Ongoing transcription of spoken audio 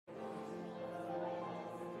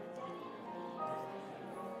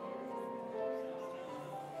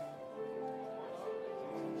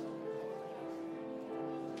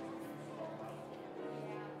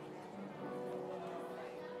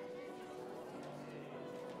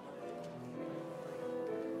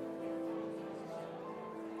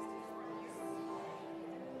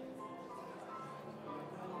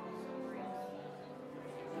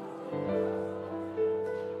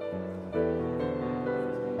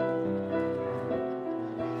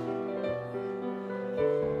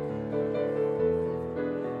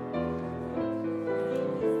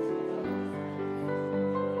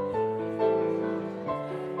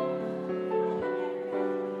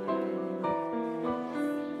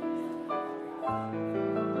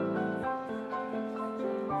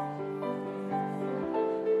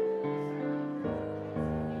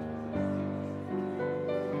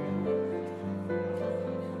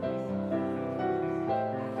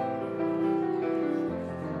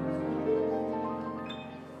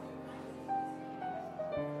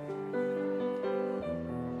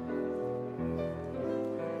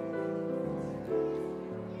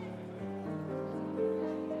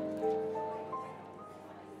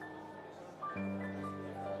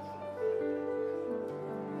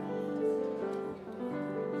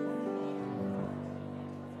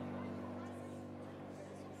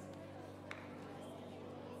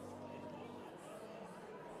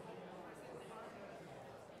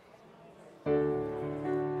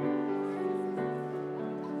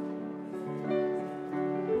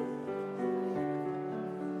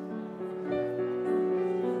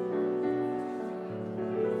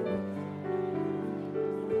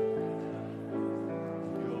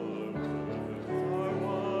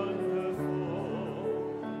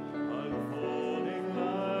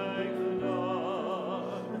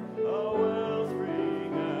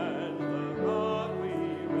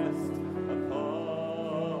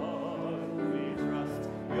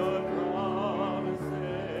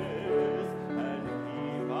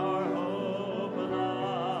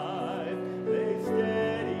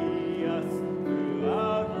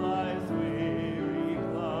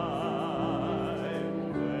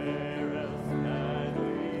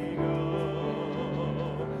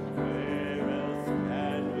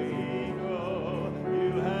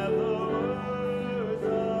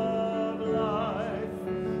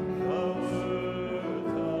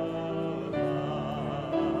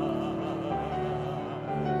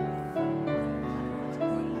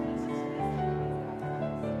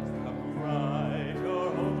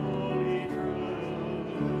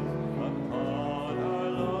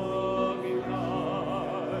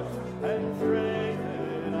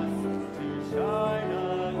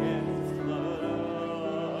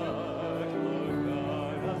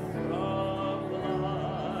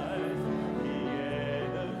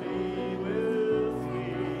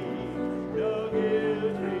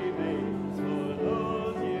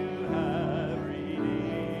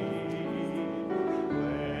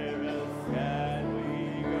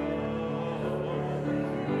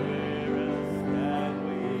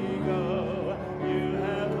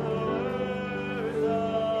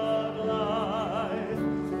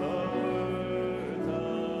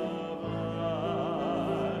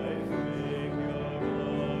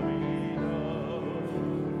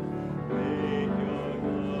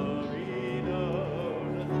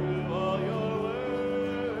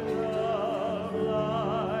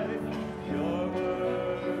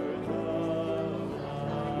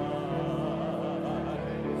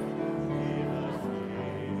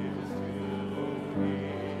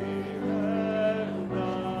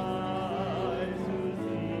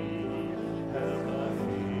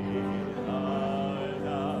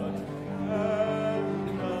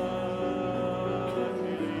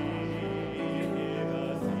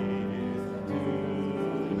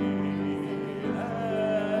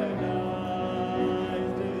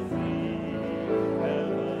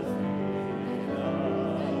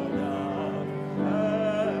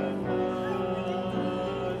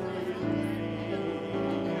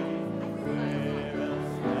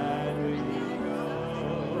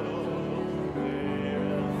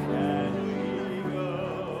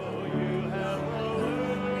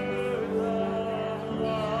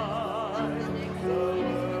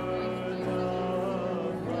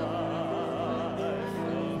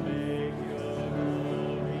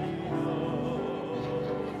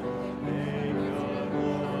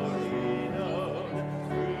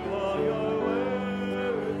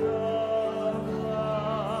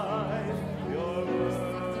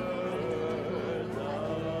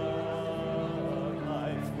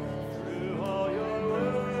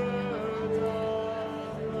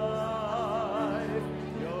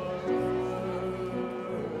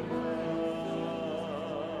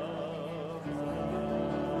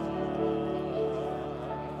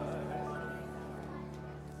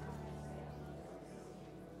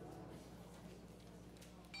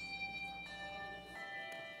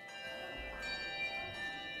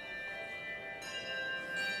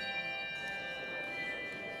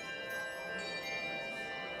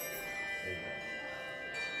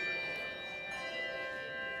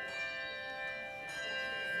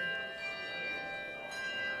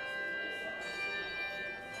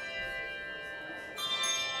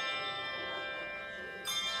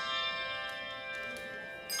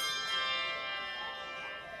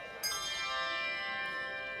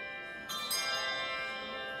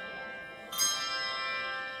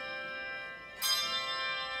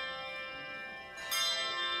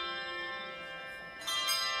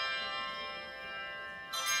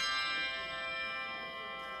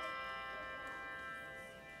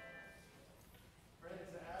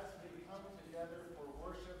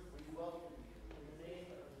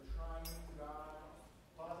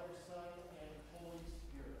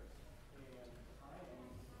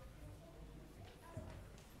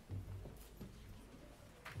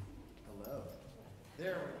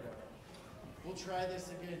There we go. We'll try this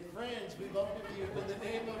again. Friends, we welcome you in the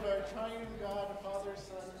name of our triune God, Father,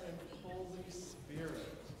 Son, and Holy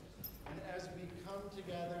Spirit. And as we come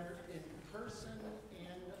together in person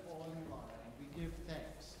and online, we give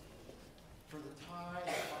thanks for the tie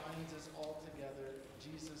that binds us all together,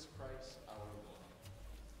 Jesus Christ our Lord.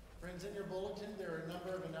 Friends, in your bulletin, there are a number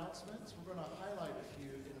of announcements. We're going to highlight a few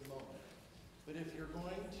in a moment. But if you're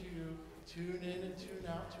going to tune in and tune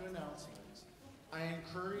out to announcements, I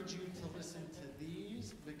encourage you to listen to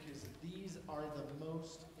these because these are the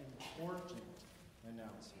most important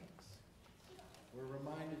announcements. We're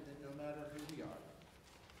reminded that no matter who we are,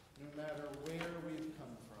 no matter where we've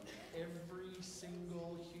come from, every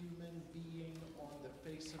single human being on the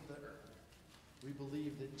face of the earth, we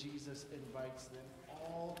believe that Jesus invites them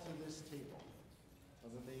all to this table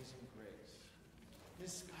of amazing grace.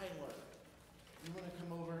 Miss Skylar, you want to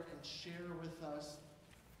come over and share with us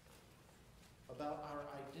about our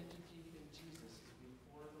identity in Jesus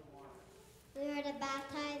before the water? We are the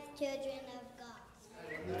baptized children of God.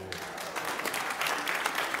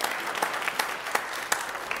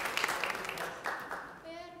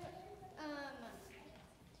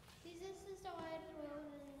 Jesus is the light of the world,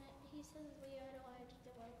 and he says we are the light of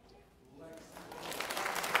the world too.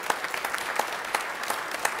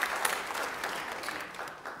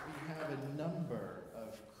 We have a number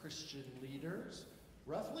of Christian leaders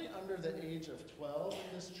roughly under the age of 12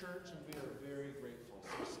 in this church, and we are very grateful.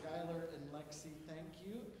 So Skylar and Lexi, thank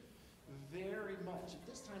you very much. At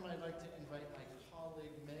this time, I'd like to invite my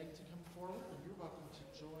colleague Meg to come forward, and you're welcome to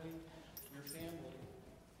join your family.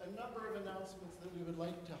 A number of announcements that we would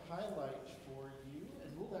like to highlight for you,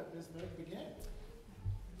 and we'll let Ms. Meg begin.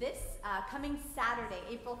 This coming Saturday,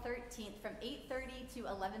 April 13th, from 8:30 to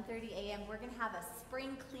 11:30 a.m., we're going to have a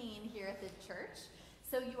spring clean here at the church.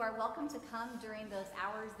 So you are welcome to come during those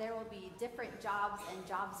hours. There will be different jobs and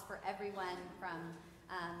jobs for everyone, from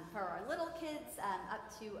for our little kids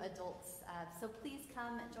up to adults. So please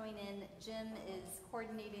come join in. Jim is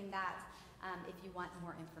coordinating that if you want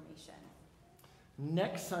more information.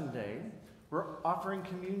 Next Sunday, we're offering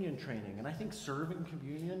communion training, and I think serving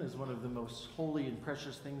communion is one of the most holy and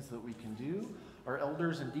precious things that we can do. Our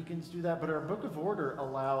elders and deacons do that, but our Book of Order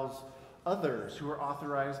allows others who are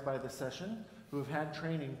authorized by the session who have had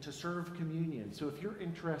training to serve communion. So if you're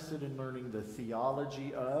interested in learning the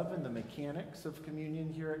theology of and the mechanics of communion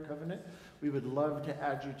here at Covenant, we would love to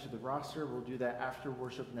add you to the roster. We'll do that after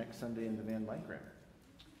worship next Sunday in the Van Lyck Room.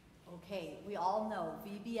 Okay, we all know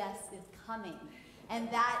VBS is coming, and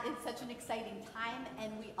that is such an exciting time,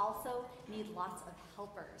 and we also need lots of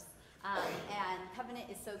helpers. And Covenant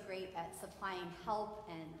is so great at supplying help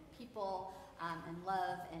and people and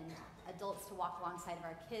love and adults to walk alongside of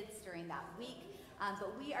our kids during that week.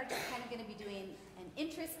 But we are just kind of going to be doing an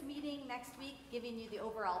interest meeting next week, giving you the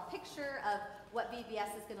overall picture of what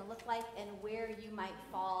VBS is going to look like and where you might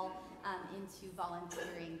fall into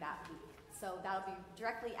volunteering that week. So that'll be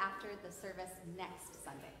directly after the service next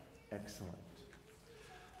Sunday. Excellent.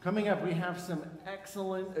 Coming up, we have some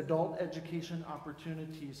excellent adult education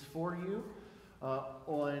opportunities for you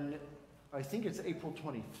on, I think it's April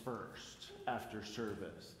 21st after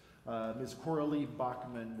service. Ms. Coralie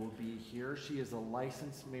Bachman will be here. She is a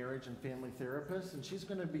licensed marriage and family therapist, and she's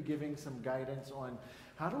going to be giving some guidance on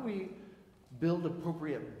how do we build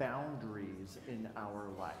appropriate boundaries in our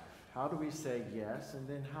life. How do we say yes, and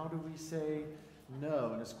then how do we say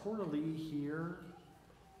no? And is Coralie here?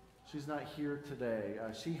 She's not here today.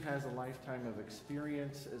 She has a lifetime of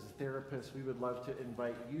experience as a therapist. We would love to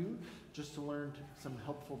invite you just to learn some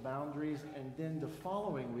helpful boundaries. And then the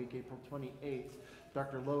following week, April 28th,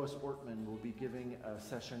 Dr. Lois Ortman will be giving a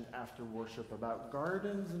session after worship about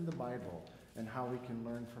gardens in the Bible and how we can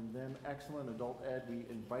learn from them. Excellent adult ed. We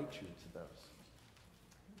invite you to those.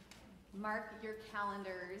 Mark your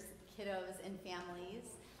calendars, kiddos and families.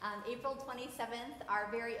 April 27th, our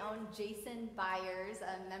very own Jason Byers,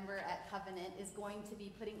 a member at Covenant, is going to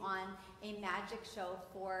be putting on a magic show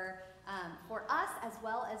for us as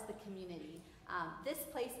well as the community. This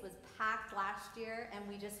place was packed last year, and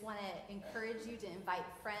we just want to encourage you to invite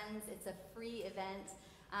friends. It's a free event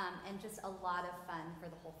and just a lot of fun for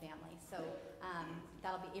the whole family. So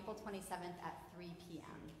that'll be April 27th at 3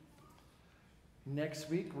 p.m. Next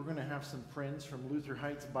week, we're going to have some friends from Luther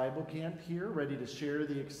Heights Bible Camp here, ready to share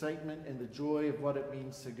the excitement and the joy of what it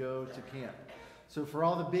means to go to camp. So for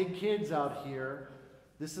all the big kids out here,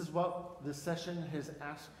 this is what the session has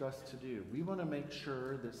asked us to do. We want to make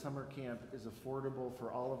sure that summer camp is affordable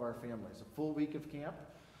for all of our families. A full week of camp,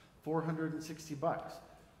 $460.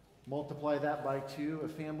 Multiply that by 2, a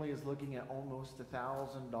family is looking at almost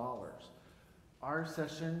 $1,000. Our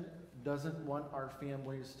session doesn't want our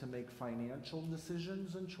families to make financial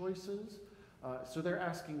decisions and choices. So they're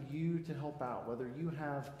asking you to help out. Whether you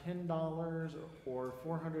have $10 or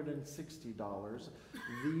 $460,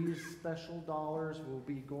 these special dollars will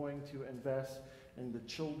be going to invest in the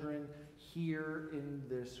children here in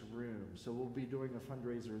this room. So we'll be doing a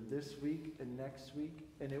fundraiser this week and next week,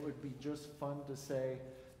 and it would be just fun to say,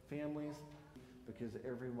 families, because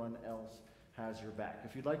everyone else has your back.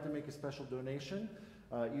 If you'd like to make a special donation,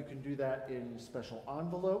 you can do that in special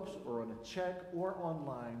envelopes or on a check or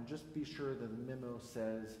online. Just be sure the memo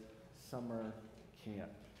says summer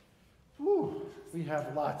camp. Whew, we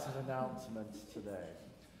have lots of announcements today.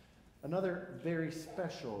 Another very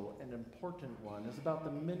special and important one is about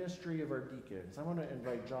the ministry of our deacons. I want to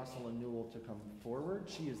invite Jocelyn Newell to come forward.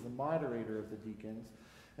 She is the moderator of the deacons.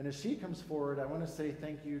 And as she comes forward, I want to say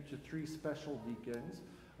thank you to 3 special deacons,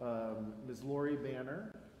 Ms. Lori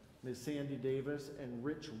Banner, Ms. Sandy Davis, and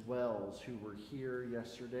Rich Wells, who were here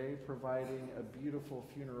yesterday providing a beautiful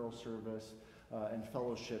funeral service and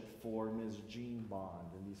fellowship for Ms. Jean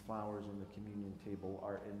Bond. And these flowers on the communion table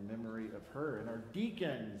are in memory of her. And our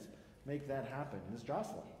deacons make that happen. Ms.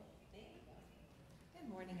 Jocelyn. Good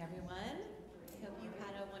morning, everyone. I hope you've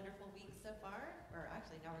had a wonderful week so far. Or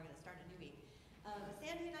actually, now we're going to start a new week.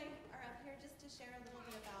 Sandy and I are up here just to share a little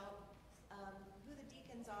bit about who the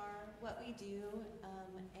deacons are, what we do,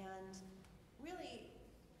 and really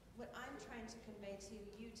what I'm trying to convey to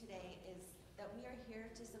you today is that we are here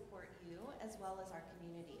to support you as well as our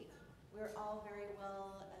community. We're all very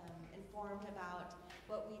well informed about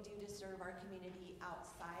what we do to serve our community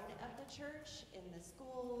outside of the church, in the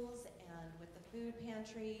schools, and with the food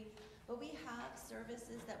pantry. But we have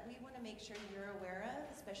services that we want to make sure you're aware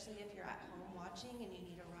of, especially if you're at home watching and you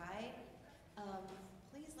need a ride.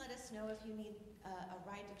 Please let us know if you need a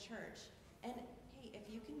ride to church. And hey,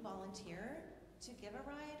 if you can volunteer to give a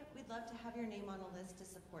ride, we'd love to have your name on a list to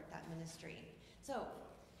support that ministry. So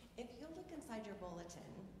if you'll look inside your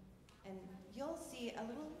bulletin, and you'll see a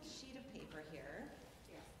little sheet of paper here.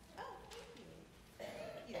 Oh, thank you.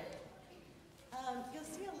 Thank you. You'll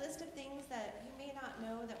see a list of things that you may not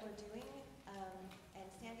know that we're doing, and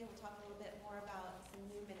Sandy will talk a little bit more about some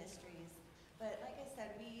new ministries. But like I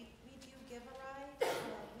said, we do give a ride,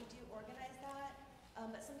 we do organize that,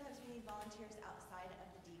 but sometimes we need volunteers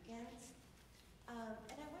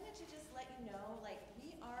you know, like,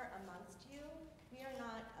 we are amongst you. We are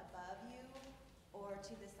not above you or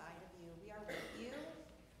to the side of you. We are with you.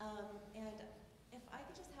 And if I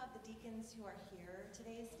could just have the deacons who are here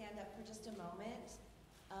today stand up for just a moment,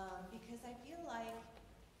 because I feel like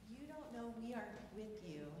you don't know we are with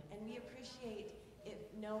you, and we appreciate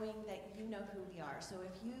it knowing that you know who we are. So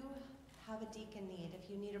if you have a deacon need,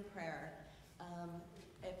 if you need a prayer,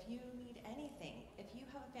 if you need anything, if you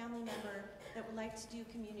have a family member that would like to do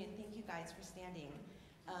communion, thank you guys for standing.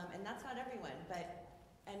 And that's not everyone,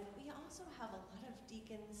 and we also have a lot of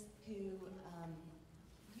deacons who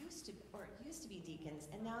used to be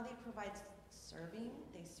deacons, and now they provide serving.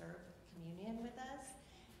 They serve communion with us,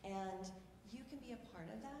 and you can be a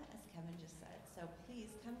part of that, as Kevin just said. So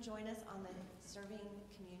please come join us on the serving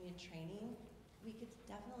communion training. We could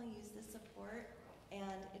definitely use the support,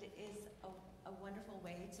 and it is a wonderful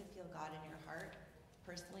way to feel God in your heart.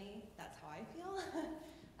 Personally, that's how I feel.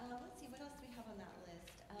 Let's see, what else do we have on that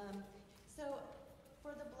list? So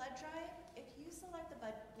for the blood drive, if you select the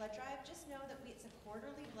blood drive, just know that it's a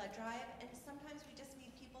quarterly blood drive, and sometimes we just need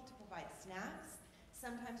people to provide snacks.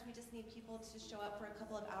 Sometimes we just need people to show up for a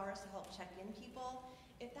couple of hours to help check in people.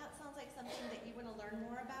 If that sounds like something that you want to learn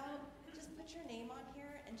more about, just put your name on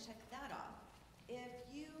here and check that off. If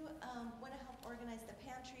you want to help organize the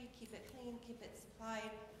pantry, keep it clean, keep it supplied,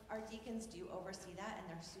 our deacons do oversee that, and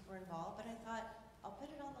they're super involved, but I thought I'll put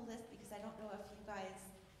it on the list because I don't know if you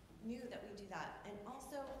guys knew that we do that. And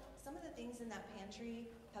also, some of the things in that pantry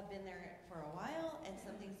have been there for a while, and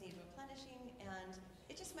some things need replenishing, and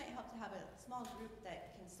it just might help to have a small group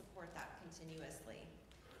that can support that continuously.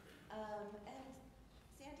 And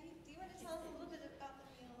Sandy, do you want to tell us a little bit about the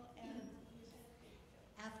meal? And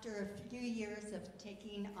after a few years of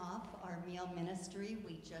taking off our meal ministry,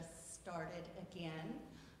 we just started again.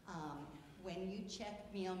 When you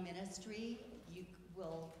check meal ministry, you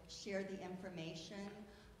will share the information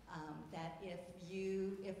that if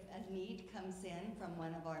a need comes in from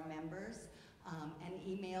one of our members, an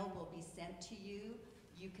email will be sent to you.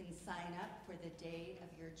 You can sign up for the day of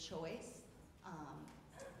your choice.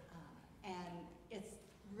 And it's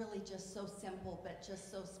really just so simple, but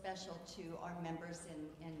just so special to our members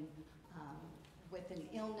with an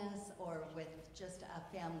illness or with just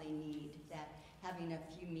a family need, that having a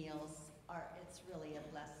few meals, it's really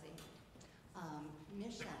a blessing.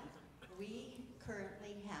 Missions. We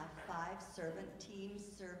currently have 5 servant teams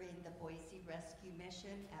serving the Boise Rescue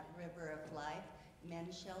Mission at River of Life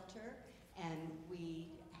Men's Shelter, and we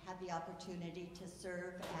had the opportunity to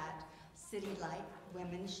serve at City Light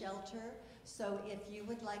Women's Shelter. So if you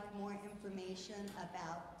would like more information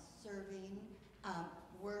about serving,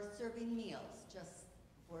 we're serving meals.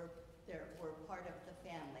 We're part of the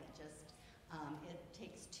family. It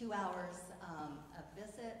takes 2 hours a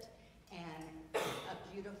visit, and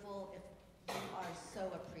a beautiful. You are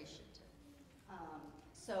so appreciative.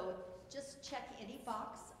 So just check any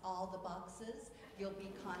box, all the boxes. You'll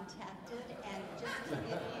be contacted, and just to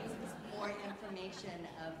give you more information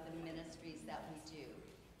of the ministries that we do,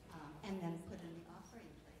 and then put in the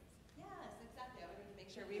offering plate. yes, exactly. I wanted to make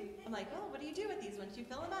sure I'm like, oh, what do you do with these once you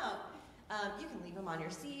fill them out? You can leave them on your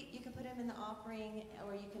seat, you can put them in the offering,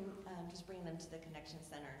 or you can just bring them to the Connection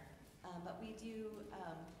Center. But we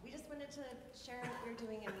just wanted to share what we're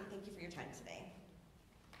doing, and we thank you for your time today.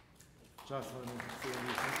 Jocelyn and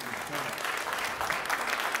Sandy, thank you so much.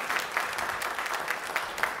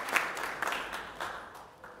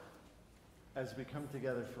 As we come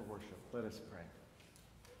together for worship, let us pray.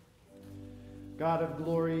 God of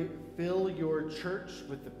glory, fill your church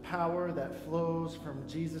with the power that flows from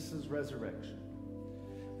Jesus' resurrection,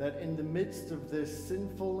 that in the midst of this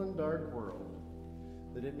sinful and dark world,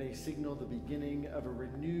 that it may signal the beginning of a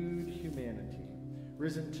renewed humanity,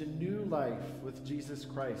 risen to new life with Jesus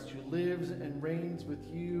Christ, who lives and reigns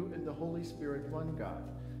with you and the Holy Spirit, one God,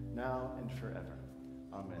 now and forever.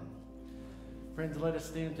 Amen. Friends, let us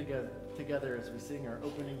stand together as we sing our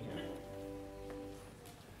opening hymn.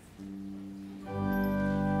 Alleluia,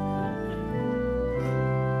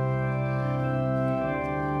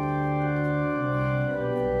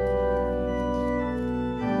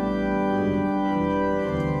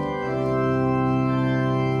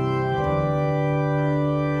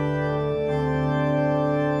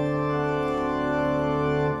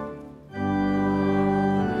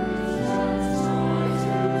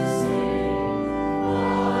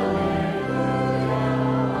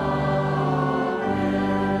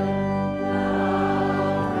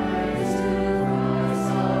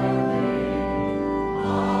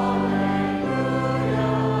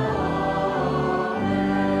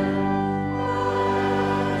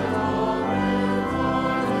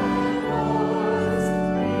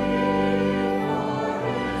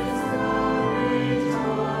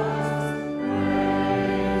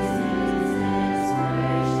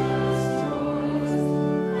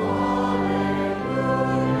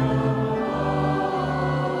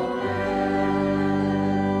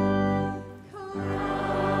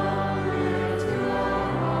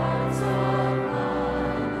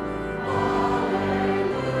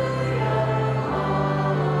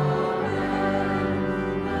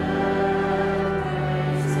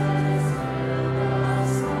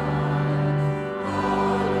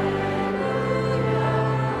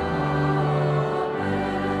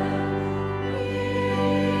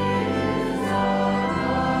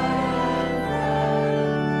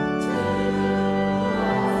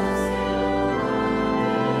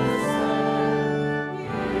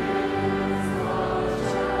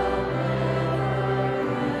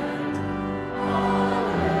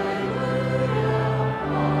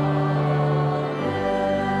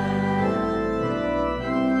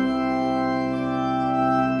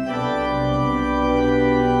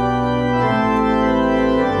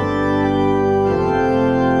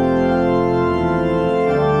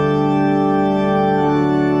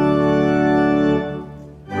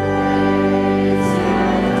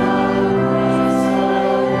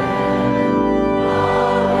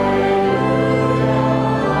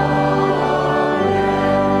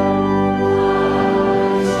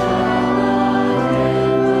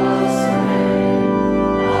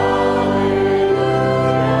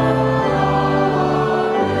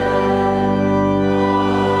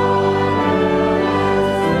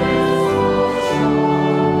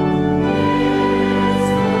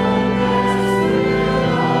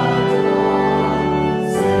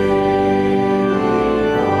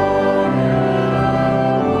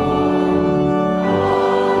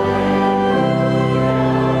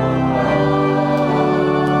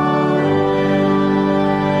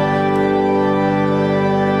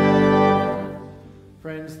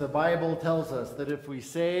 Bible tells us that if we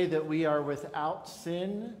say that we are without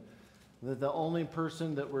sin, that the only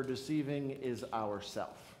person that we're deceiving is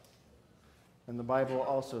ourself. And the Bible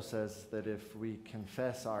also says that if we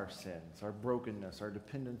confess our sins, our brokenness, our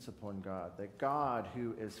dependence upon God, that God,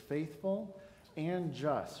 who is faithful and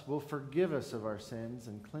just, will forgive us of our sins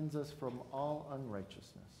and cleanse us from all unrighteousness.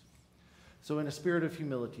 So in a spirit of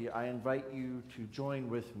humility, I invite you to join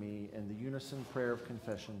with me in the unison prayer of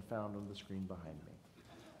confession found on the screen behind me.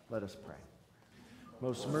 Let us pray.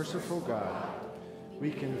 Most merciful God,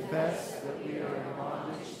 we confess that we are in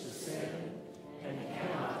bondage to sin and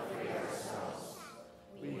cannot free ourselves.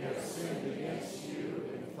 We have sinned against you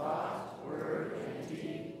in thought, word, and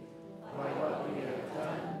deed, by what we have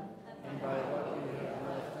done and by what we have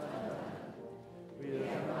left undone. We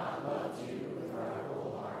have not loved you with our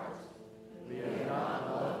whole heart. We have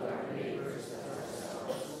not loved our neighbors as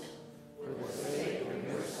ourselves. For the sake of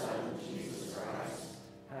your Son, Jesus Christ,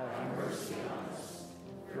 have mercy on us.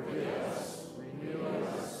 Forgive us, renew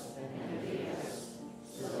us, and lead us,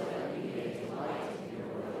 so that we may delight in your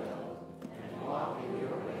will and walk in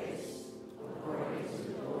your ways, according to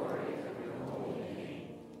the glory of your holy name.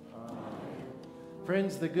 Amen.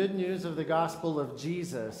 Friends, the good news of the gospel of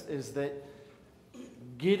Jesus is that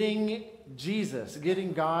getting Jesus,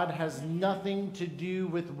 getting God, has nothing to do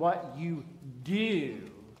with what you do.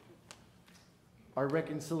 Our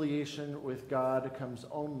reconciliation with God comes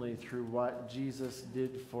only through what Jesus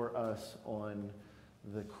did for us on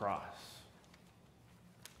the cross.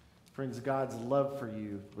 Friends, God's love for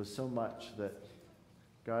you was so much that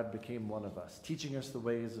God became one of us, teaching us the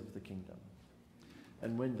ways of the kingdom.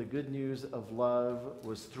 And when the good news of love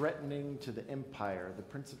was threatening to the empire, the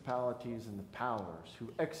principalities and the powers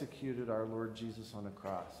who executed our Lord Jesus on a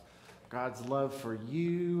cross, God's love for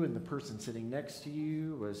you and the person sitting next to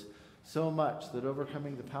you was so much that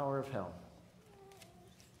overcoming the power of hell,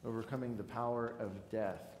 overcoming the power of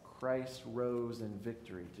death, Christ rose in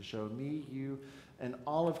victory to show me, you, and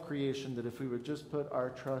all of creation that if we would just put our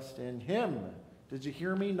trust in him, did you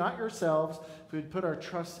hear me? Not yourselves. If we would put our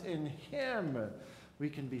trust in him, we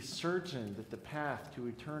can be certain that the path to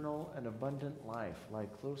eternal and abundant life lie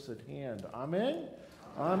close at hand. Amen?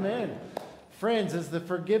 Amen. Friends, as the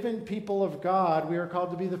forgiven people of God, we are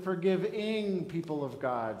called to be the forgiving people of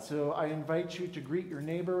God. So I invite you to greet your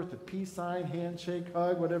neighbor with a peace sign, handshake,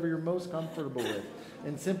 hug, whatever you're most comfortable with.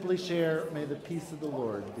 And simply share, may the peace of the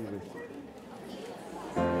Lord be with you.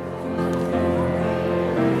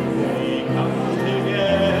 We come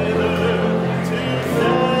together to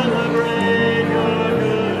celebrate your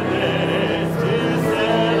goodness, to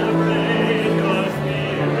celebrate your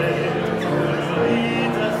spirit, who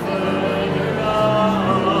leads us further on,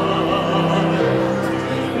 to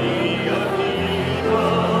be your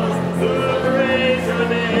people, who praise your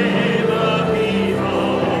name, a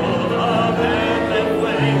people of hand and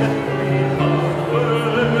flame. We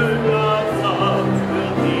forward God's love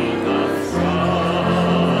will keep us strong.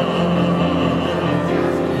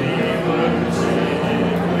 We worship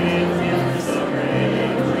with hymns of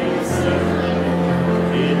praise, we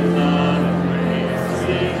serve in love and praise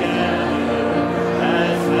together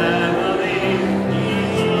as family,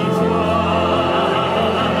 each one.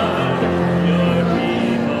 Your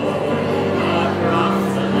people across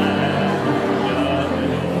the land, young and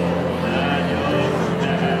old and young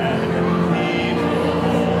and people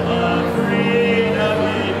of freedom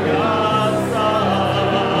in God's Son.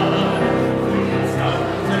 Please come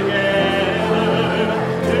together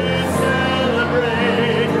to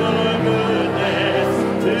celebrate your goodness,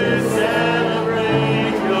 to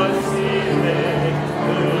celebrate your spirit,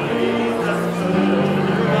 who leads us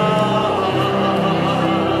further on,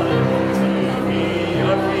 to be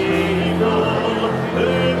your people, who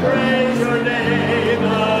praise your name,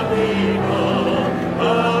 a people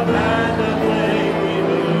of hand and flame. We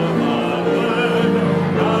move onward,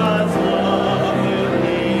 God's love will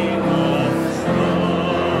keep us strong.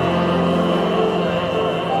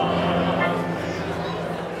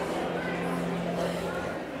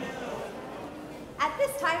 At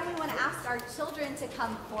this time, we want to ask our children to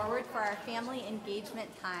come forward for our family engagement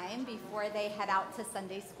time before they head out to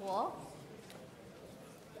Sunday school.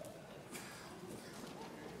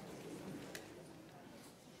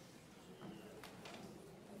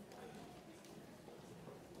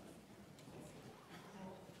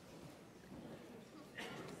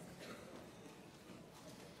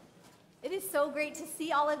 It is so great to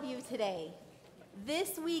see all of you today.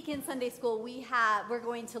 This week in Sunday school, we're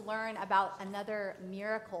going to learn about another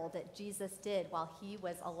miracle that Jesus did while he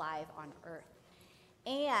was alive on earth.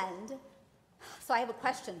 And so I have a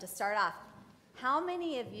question to start off. how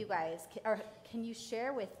many of you guys, can you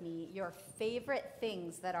share with me your favorite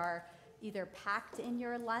things that are either packed in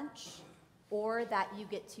your lunch or that you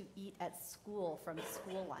get to eat at school from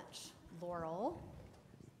school lunch? Laurel?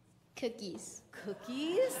 Cookies.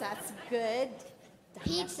 Cookies, that's good.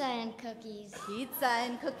 Pizza and cookies. Pizza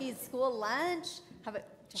and cookies, school lunch. How about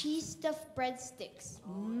Cheese stuffed breadsticks.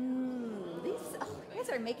 you guys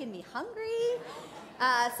are making me hungry.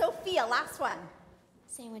 Sophia, last one.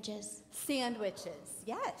 Sandwiches. Sandwiches.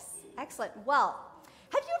 Yes, excellent. Well,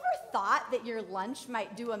 have you ever thought that your lunch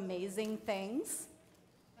might do amazing things?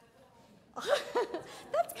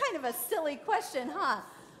 That's kind of a silly question, huh?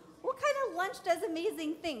 What kind of lunch does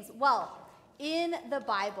amazing things? Well, in the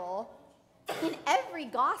Bible, in every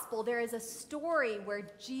gospel, there is a story where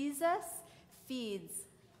Jesus feeds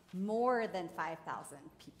more than 5,000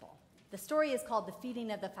 people. The story is called the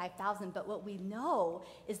feeding of the 5,000, but what we know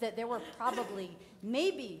is that there were probably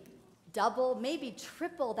maybe double, maybe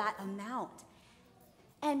triple that amount.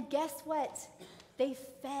 And guess what they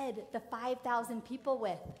fed the 5,000 people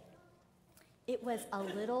with? It was a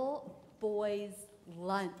little boy's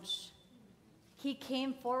lunch. He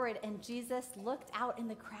came forward and Jesus looked out in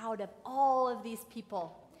the crowd of all of these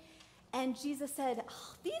people. And Jesus said,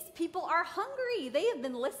 these people are hungry. They have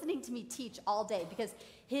been listening to me teach all day because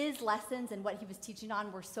his lessons and what he was teaching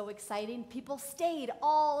on were so exciting. People stayed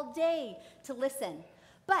all day to listen.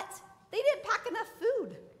 But they didn't pack enough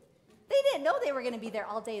food. They didn't know they were going to be there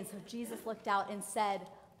all day. And so Jesus looked out and said,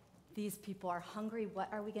 these people are hungry.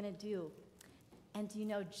 What are we going to do? And do you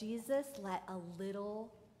know, Jesus let a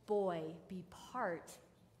little boy be part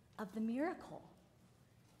of the miracle.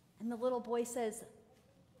 And the little boy says,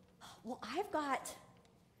 well, I've got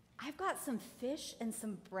some fish and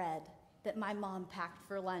some bread that my mom packed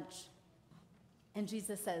for lunch. And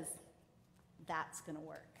Jesus says, that's going to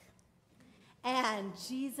work. And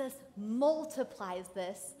Jesus multiplies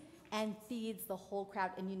this and feeds the whole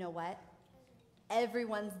crowd. And you know what?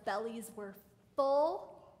 Everyone's bellies were full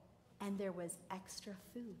and there was extra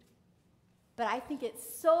food. But I think it's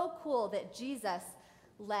so cool that Jesus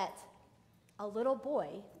let a little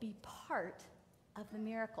boy be part of the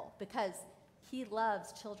miracle because he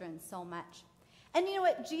loves children so much. And you know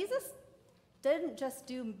what? Jesus didn't just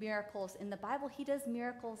do miracles in the Bible. He does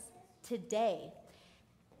miracles today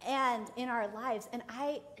and in our lives. And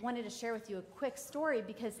I wanted to share with you a quick story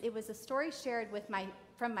because it was a story shared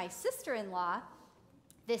from my sister-in-law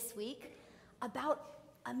this week about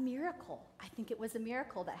a miracle. I think it was a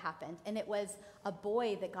miracle that happened, and it was a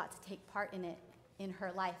boy that got to take part in it in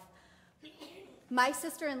her life. My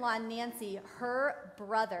sister-in-law, Nancy, her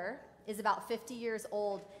brother is about 50 years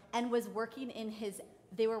old and was working in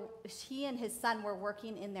she and his son were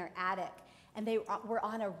working in their attic, and they were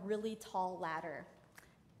on a really tall ladder.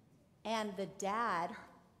 And the dad,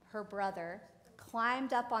 her brother,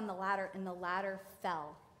 climbed up on the ladder, and the ladder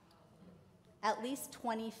fell. At least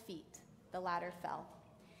 20 feet, the ladder fell.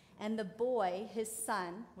 And the boy, his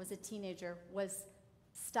son, was a teenager, was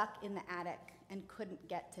stuck in the attic and couldn't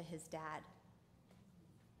get to his dad.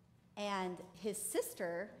 And his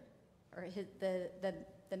sister, or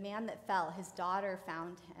the man that fell, his daughter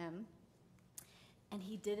found him, and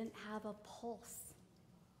he didn't have a pulse.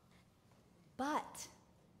 But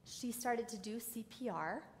she started to do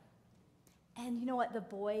CPR, and you know what the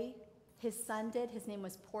boy, his son did? His name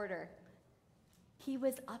was Porter. He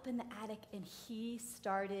was up in the attic, and he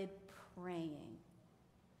started praying.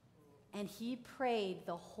 And he prayed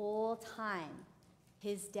the whole time.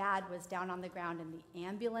 His dad was down on the ground, and the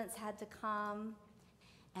ambulance had to come,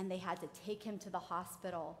 and they had to take him to the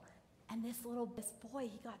hospital. And this boy,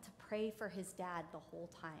 he got to pray for his dad the whole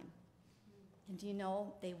time. And do you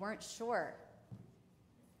know, they weren't sure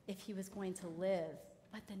if he was going to live.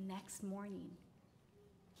 But the next morning,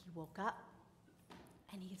 he woke up,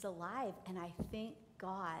 and he's alive. And I think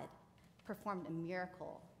God performed a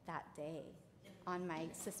miracle that day on my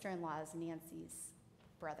sister-in-law's Nancy's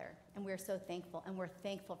brother. And we're so thankful. And we're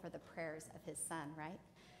thankful for the prayers of his son, right?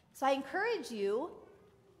 So I encourage you,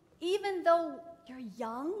 even though you're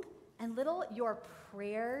young and little, your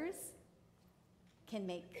prayers can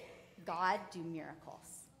make God do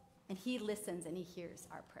miracles. And he listens and he hears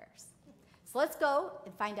our prayers. So let's go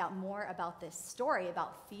and find out more about this story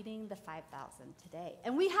about feeding the 5,000 today.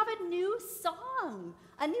 And we have a new song,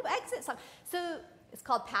 a new exit song. So it's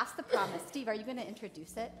called Pass the Promise. Steve, are you going to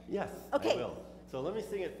introduce it? Yes, okay. I will. So let me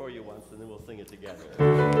sing it for you once, and then we'll sing it together.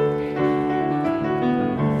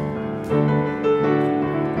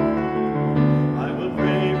 I will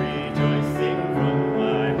pray, rejoicing from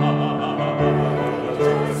my heart.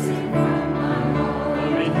 Rejoicing from my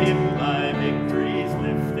heart. For in him my victory's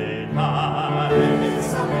lifted high. His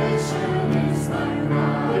salvation is my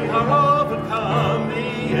overcome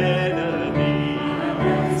the enemy.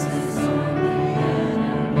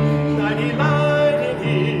 Thy delight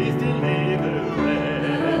in his deliverance.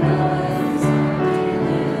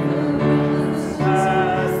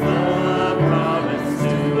 Pass the promise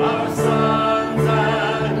to our sons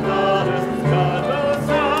and daughters. God Most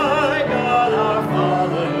High, God our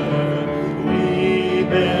Father, we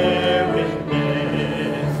bear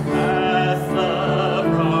witness. Pass the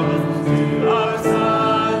promise to our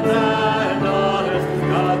sons and daughters.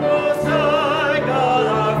 God Most High, God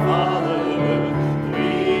our Father,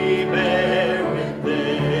 we bear witness.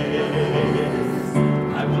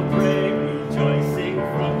 I will pray rejoicing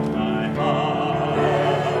from my heart.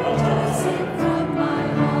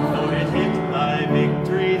 For in him thy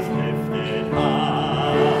victories lifted high.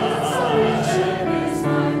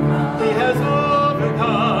 He has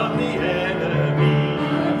overcome the enemy.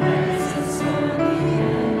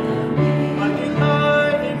 My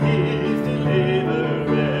delight in his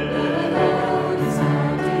deliverance.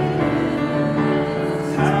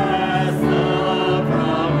 Has the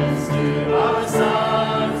promise to our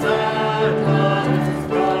sons and daughters.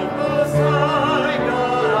 God Most High,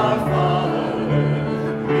 God our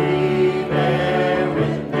Father, we bear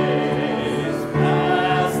witness.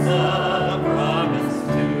 Pass the promise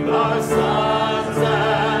to our sons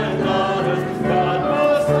and daughters. God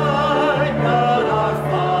Most High, God our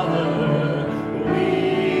Father,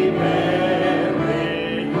 we bear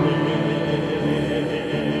witness.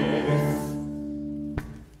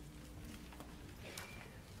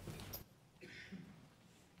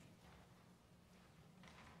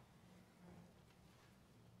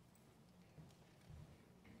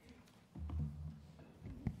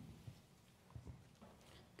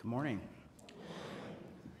 Good morning.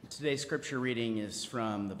 Today's scripture reading is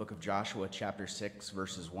from the book of Joshua, chapter 6,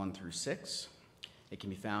 verses 1 through 6. It can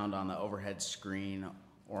be found on the overhead screen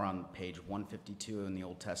or on page 152 in the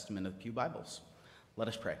Old Testament of Pew Bibles. Let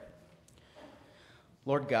us pray.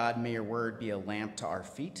 Lord God, may your word be a lamp to our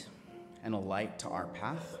feet and a light to our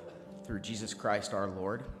path. Through Jesus Christ our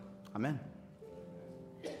Lord. Amen.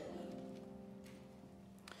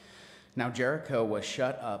 Now Jericho was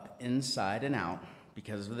shut up inside and out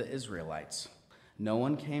because of the Israelites. No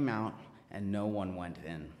one came out and no one went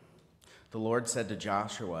in. The Lord said to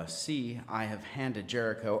Joshua, "See, I have handed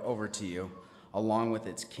Jericho over to you, along with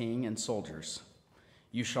its king and soldiers.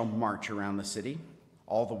 You shall march around the city,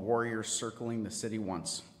 all the warriors circling the city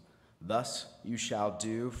once. Thus you shall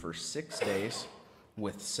do for 6 days,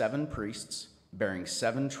 with 7 priests bearing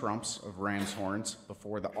 7 trumps of ram's horns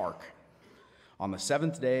before the ark. On the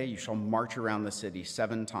 7th day you shall march around the city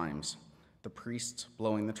 7 times, the priests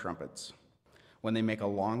blowing the trumpets. When they make a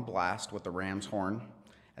long blast with the ram's horn,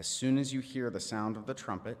 as soon as you hear the sound of the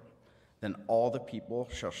trumpet, then all the people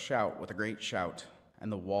shall shout with a great shout,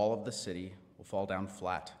 and the wall of the city will fall down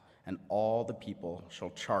flat, and all the people shall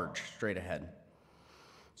charge straight ahead."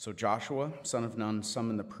 So Joshua, son of Nun,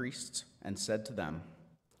 summoned the priests and said to them,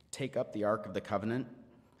 "Take up the ark of the covenant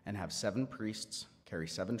and have 7 priests carry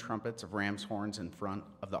 7 trumpets of ram's horns in front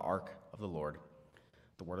of the ark of the Lord."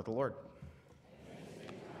 The word of the Lord.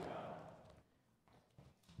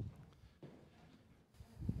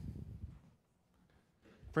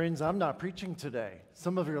 Friends, I'm not preaching today.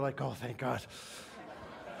 Some of you are like, "Oh, thank God."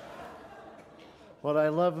 What I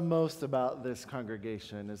love most about this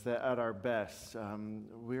congregation is that at our best,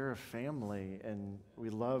 we're a family and we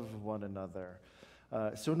love one another.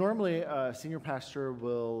 So normally, senior pastor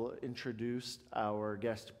will introduce our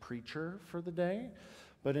guest preacher for the day,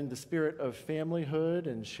 but in the spirit of familyhood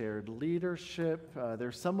and shared leadership,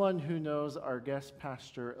 there's someone who knows our guest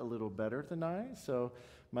pastor a little better than I. So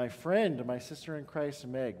my friend, my sister in Christ,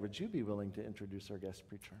 Meg, would you be willing to introduce our guest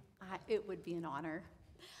preacher? It would be an honor.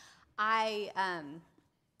 My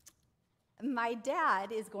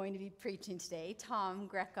dad is going to be preaching today, Tom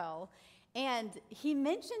Greco, and he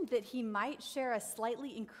mentioned that he might share a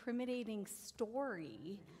slightly incriminating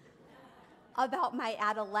story about my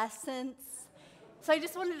adolescence. So I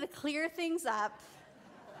just wanted to clear things up.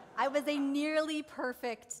 I was a nearly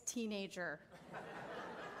perfect teenager.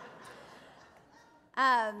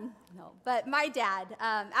 But my dad,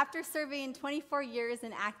 after serving 24 years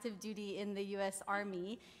in active duty in the U.S.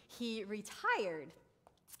 Army, he retired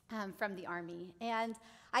from the Army. And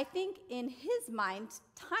I think in his mind,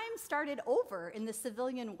 time started over in the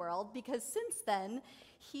civilian world, because since then,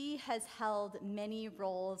 he has held many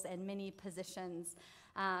roles and many positions,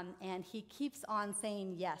 and he keeps on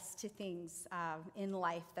saying yes to things in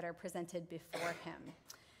life that are presented before him.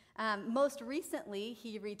 Most recently,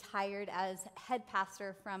 he retired as head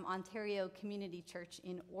pastor from Ontario Community Church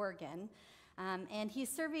in Oregon. And he's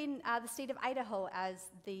serving the state of Idaho as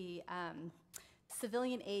the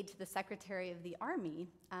civilian aide to the Secretary of the Army,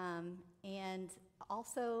 and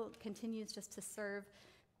also continues just to serve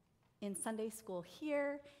in Sunday school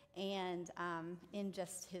here and in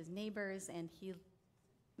just his neighbors. And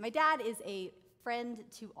my dad is a friend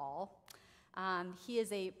to all. He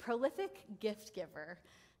is a prolific gift giver.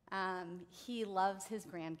 He loves his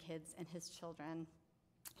grandkids and his children.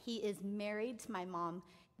 He is married to my mom,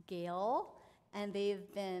 Gail, and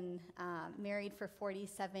they've been married for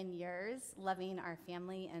 47 years, loving our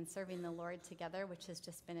family and serving the Lord together, which has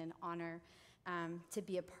just been an honor to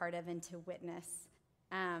be a part of and to witness.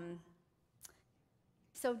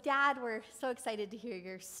 So, Dad, we're so excited to hear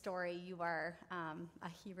your story. You are a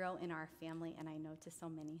hero in our family, and I know to so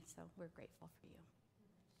many, so we're grateful for you.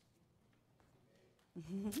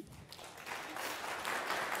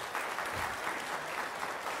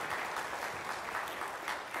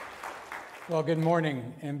 Well, good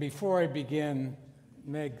morning. And before I begin,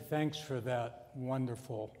 Meg, thanks for that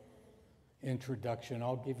wonderful introduction.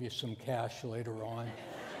 I'll give you some cash later on.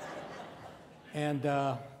 And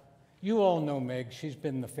you all know Meg. She's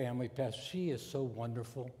been the family pastor. She is so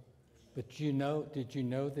wonderful. But did you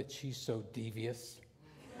know that she's so devious?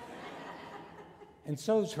 And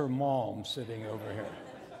so's her mom sitting over here.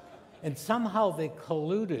 And somehow they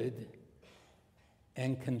colluded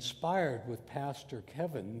and conspired with Pastor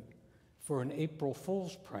Kevin for an April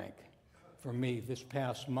Fool's prank for me this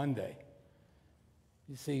past Monday.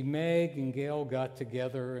 You see, Meg and Gail got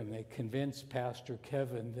together and they convinced Pastor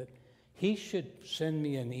Kevin that he should send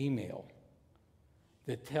me an email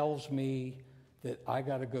that tells me that I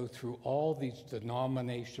got to go through all these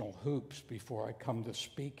denominational hoops before I come to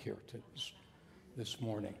speak here this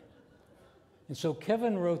morning. And so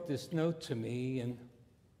Kevin wrote this note to me, and,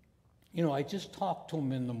 I just talked to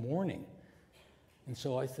him in the morning. And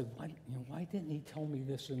so I said, why didn't he tell me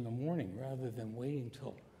this in the morning rather than waiting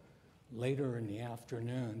till later in the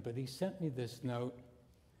afternoon? But he sent me this note,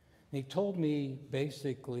 and he told me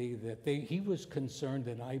basically that he was concerned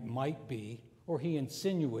that I might be, or he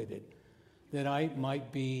insinuated that I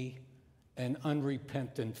might be an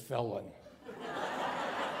unrepentant felon.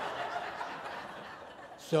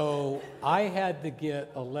 So I had to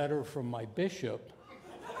get a letter from my bishop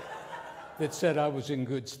that said I was in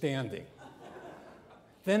good standing.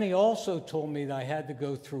 Then he also told me that I had to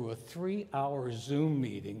go through a 3-hour Zoom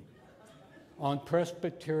meeting on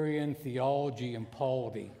Presbyterian theology and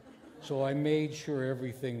polity, so I made sure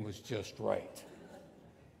everything was just right.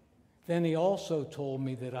 Then he also told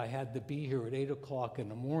me that I had to be here at 8 o'clock in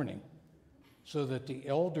the morning so that the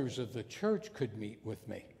elders of the church could meet with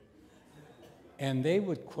me. And they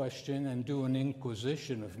would question and do an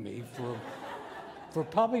inquisition of me for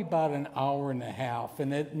probably about an hour and a half.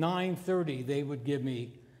 And at 9:30, they would give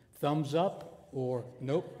me thumbs up or,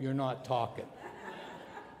 nope, you're not talking.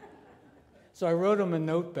 So I wrote him a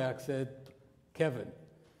note back, said, Kevin,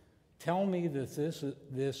 tell me that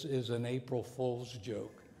this is an April Fool's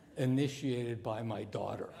joke initiated by my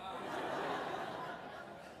daughter.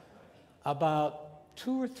 About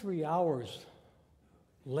 2 or 3 hours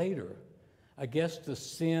later, I guess the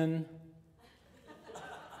sin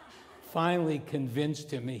finally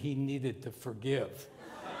convinced him he needed to forgive.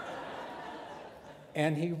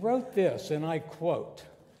 And he wrote this, and I quote,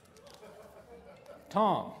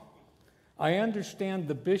 Tom, I understand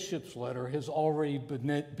the bishop's letter has already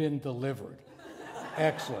been delivered.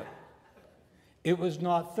 Excellent. It was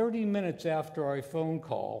not 30 minutes after our phone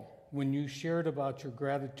call when you shared about your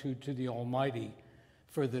gratitude to the Almighty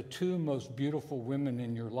for the 2 most beautiful women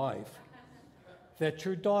in your life that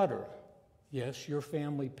your daughter, yes, your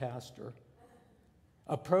family pastor,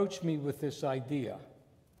 approached me with this idea.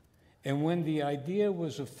 And when the idea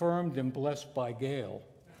was affirmed and blessed by Gail,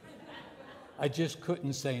 I just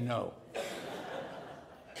couldn't say no.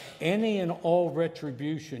 Any and all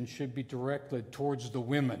retribution should be directed towards the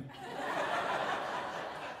women.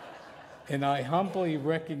 And I humbly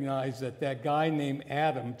recognize that guy named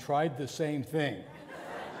Adam tried the same thing,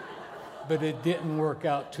 but it didn't work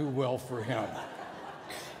out too well for him.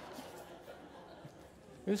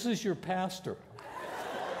 This is your pastor.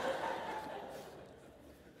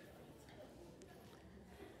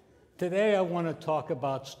 Today I want to talk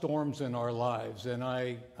about storms in our lives, and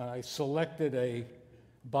I selected a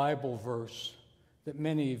Bible verse that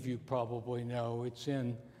many of you probably know. It's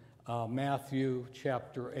in Matthew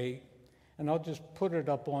chapter 8, and I'll just put it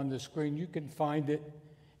up on the screen. You can find it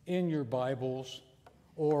in your Bibles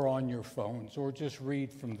or on your phones, or just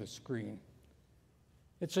read from the screen.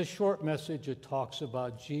 It's a short message. It talks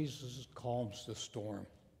about Jesus calms the storm.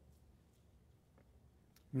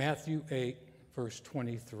 Matthew 8, verse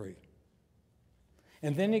 23.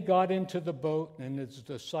 And then he got into the boat, and his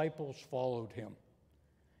disciples followed him.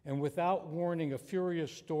 And without warning, a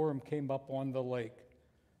furious storm came up on the lake,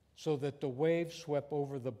 so that the waves swept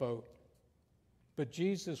over the boat. But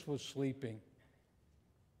Jesus was sleeping.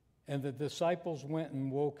 And the disciples went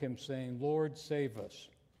and woke him, saying, "Lord, save us.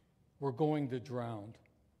 We're going to drown."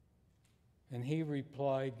 And he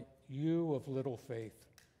replied, "You of little faith,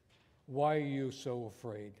 why are you so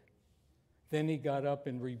afraid?" Then he got up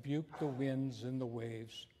and rebuked the winds and the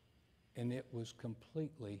waves, and it was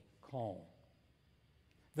completely calm.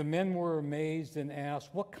 The men were amazed and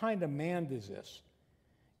asked, "What kind of man is this?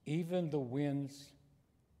 Even the winds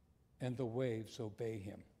and the waves obey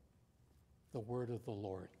him." The word of the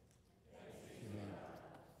Lord. Amen.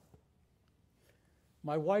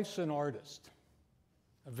 My wife's an artist,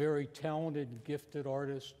 a very talented and gifted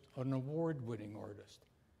artist, an award-winning artist.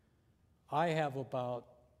 I have about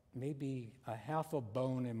maybe a half a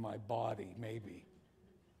bone in my body, maybe,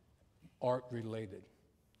 art-related.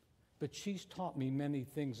 But she's taught me many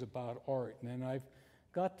things about art, and I've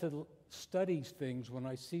got to study things. When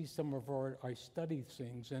I see some of art, I study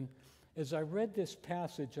things. And as I read this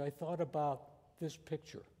passage, I thought about this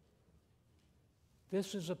picture.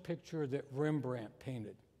 This is a picture that Rembrandt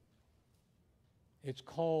painted. It's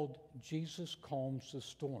called "Jesus Calms the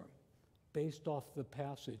Storm," based off the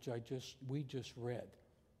passage we just read.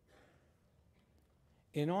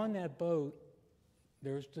 And on that boat,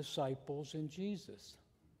 there's disciples and Jesus.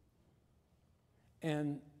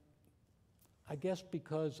 And I guess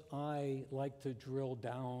because I like to drill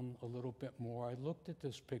down a little bit more, I looked at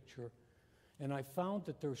this picture and I found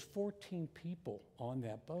that there's 14 people on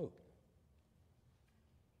that boat.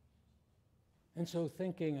 And so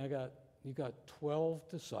thinking, you got 12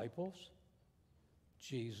 disciples,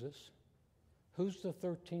 Jesus. Who's the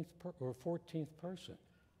 13th or 14th person?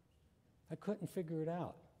 I couldn't figure it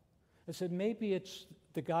out. I said, maybe it's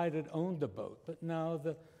the guy that owned the boat, but no,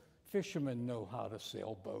 the fishermen know how to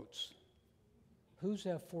sail boats. Who's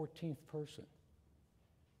that 14th person?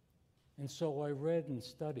 And so I read and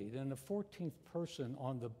studied, and the 14th person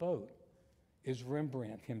on the boat is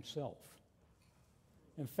Rembrandt himself.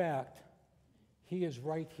 In fact, he is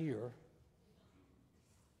right here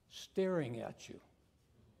staring at you,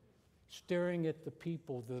 staring at the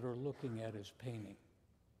people that are looking at his painting.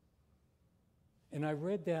 And I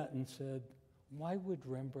read that and said, why would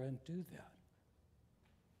Rembrandt do that?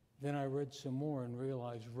 Then I read some more and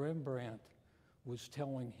realized Rembrandt was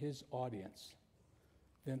telling his audience,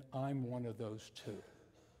 then I'm one of those too.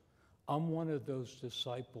 I'm one of those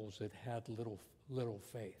disciples that had little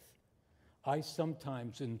faith. I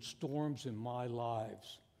sometimes, in storms in my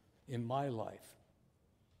life,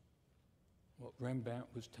 what Rembrandt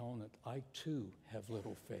was telling it, I too have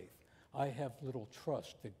little faith. I have little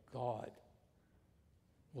trust that God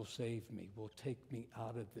will save me, will take me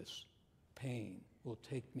out of this pain, will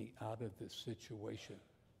take me out of this situation,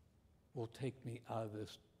 will take me out of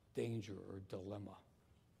this danger or dilemma.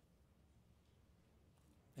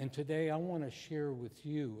 And today I want to share with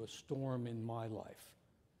you a storm in my life.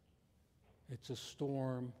 It's a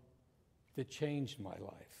storm that changed my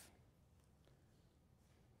life.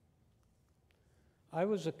 I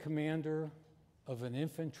was a commander of an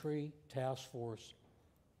infantry task force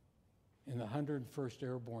in the 101st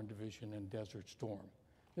Airborne Division in Desert Storm.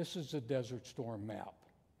 This is the Desert Storm map.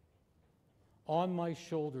 On my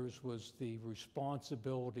shoulders was the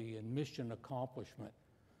responsibility and mission accomplishment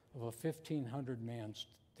of a 1,500-man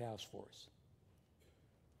task force.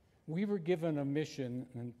 We were given a mission,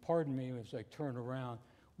 and pardon me as I turn around,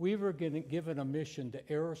 we were given a mission to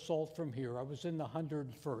air assault from here. I was in the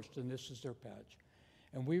 101st, and this is their patch.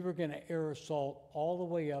 And we were going to air assault all the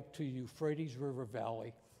way up to Euphrates River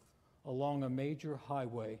Valley along a major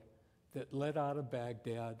highway that led out of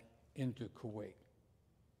Baghdad into Kuwait.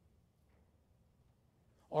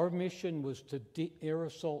 Our mission was to air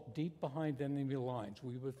assault deep behind enemy lines.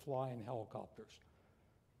 We would fly in helicopters.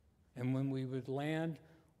 And when we would land,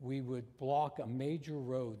 we would block a major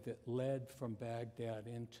road that led from Baghdad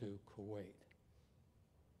into Kuwait.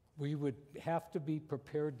 We would have to be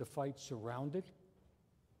prepared to fight surrounded.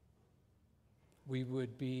 We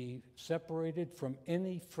would be separated from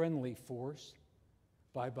any friendly force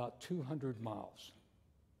by about 200 miles.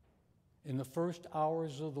 In the first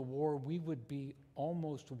hours of the war, we would be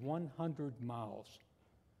almost 100 miles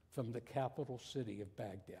from the capital city of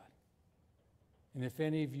Baghdad. And if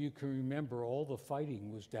any of you can remember, all the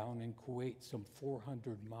fighting was down in Kuwait, some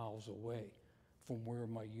 400 miles away from where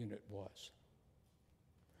my unit was.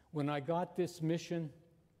 When I got this mission,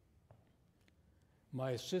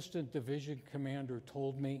 my assistant division commander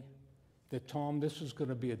told me that, Tom, this is going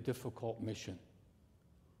to be a difficult mission.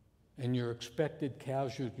 and your expected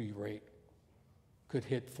casualty rate could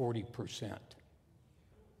hit 40%.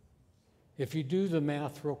 If you do the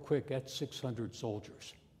math real quick, that's 600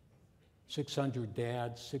 soldiers. 600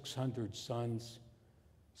 dads, 600 sons,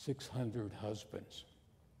 600 husbands.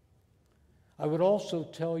 I would also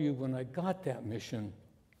tell you when I got that mission,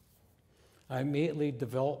 I immediately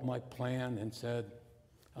developed my plan and said,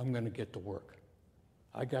 I'm going to get to work.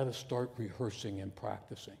 I got to start rehearsing and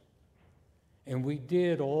practicing. And we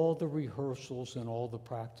did all the rehearsals and all the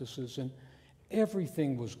practices, and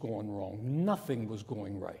everything was going wrong. Nothing was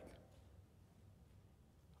going right.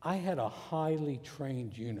 I had a highly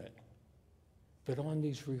trained unit, but on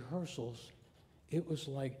these rehearsals, it was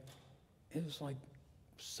like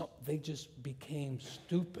they just became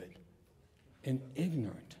stupid and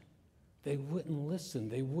ignorant. They wouldn't listen.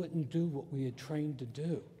 They wouldn't do what we had trained to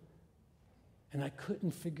do. And I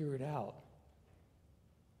couldn't figure it out.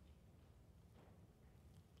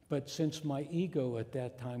 But since my ego at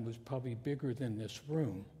that time was probably bigger than this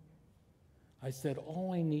room, I said,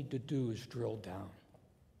 all I need to do is drill down.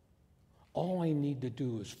 All I need to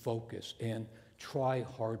do is focus and try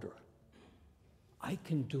harder. I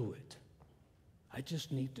can do it. I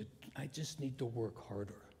just need to work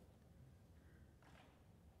harder.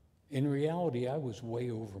 In reality, I was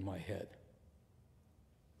way over my head.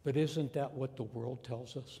 But isn't that what the world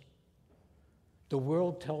tells us? The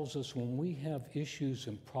world tells us when we have issues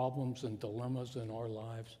and problems and dilemmas in our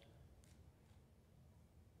lives,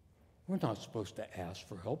 we're not supposed to ask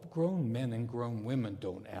for help. Grown men and grown women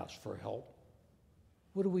don't ask for help.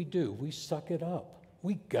 What do? We suck it up.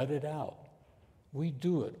 We gut it out. We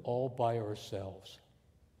do it all by ourselves.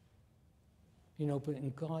 You know, but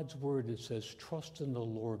in God's word it says, trust in the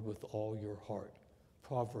Lord with all your heart.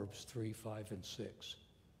 Proverbs 3, 5, and 6.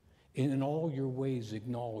 In all your ways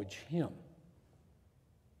acknowledge him,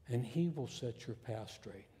 and he will set your path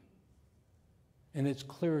straight. And it's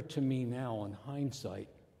clear to me now in hindsight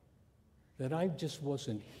that I just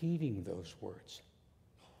wasn't heeding those words.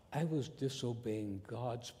 I was disobeying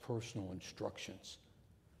God's personal instructions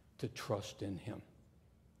to trust in him.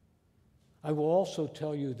 I will also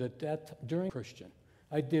tell you that during Christian,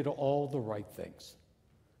 I did all the right things.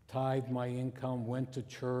 Tithed my income, went to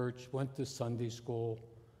church, went to Sunday school,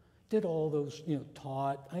 did all those,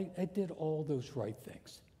 taught. I did all those right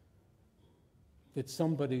things. That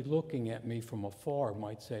somebody looking at me from afar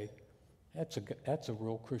might say, that's a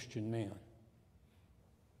real Christian man.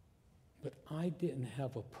 But I didn't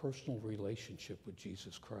have a personal relationship with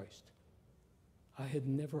Jesus Christ. I had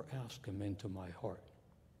never asked him into my heart.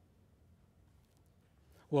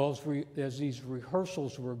 Well, as these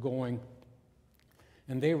rehearsals were going,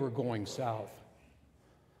 and they were going south,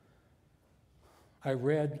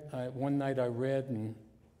 one night I read in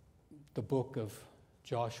the book of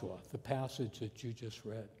Joshua, the passage that you just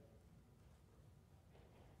read.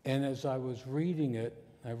 And as I was reading it,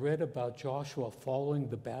 I read about Joshua following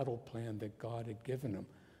the battle plan that God had given him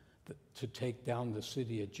to take down the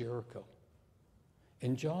city of Jericho.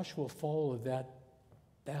 And Joshua followed that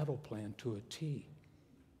battle plan to a T.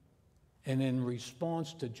 And in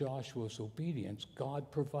response to Joshua's obedience,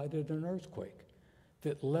 God provided an earthquake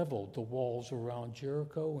that leveled the walls around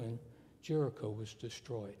Jericho, and Jericho was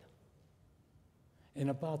destroyed.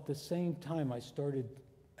 And about the same time I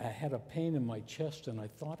had a pain in my chest and I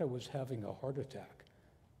thought I was having a heart attack.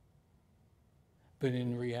 But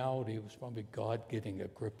in reality, it was probably God getting a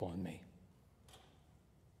grip on me.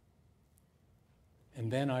 And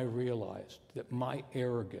then I realized that my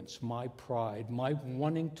arrogance, my pride, my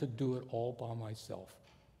wanting to do it all by myself,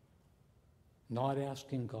 not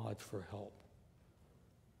asking God for help,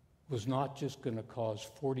 was not just going to cause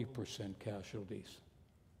 40% casualties.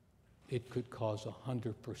 It could cause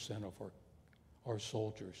 100% of our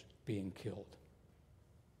soldiers being killed.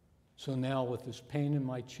 So now with this pain in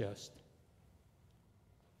my chest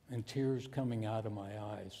and tears coming out of my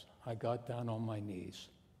eyes, I got down on my knees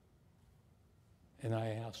and I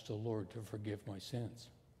asked the Lord to forgive my sins.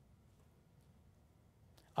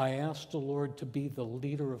 I asked the Lord to be the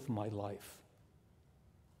leader of my life.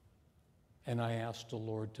 And I asked the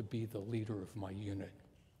Lord to be the leader of my unit.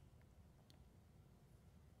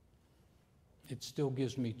 It still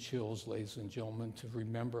gives me chills, ladies and gentlemen, to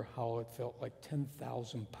remember how it felt like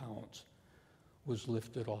 10,000 pounds was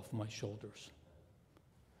lifted off my shoulders.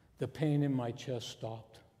 The pain in my chest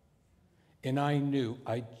stopped. And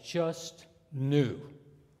I just knew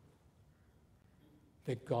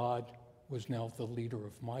that God was now the leader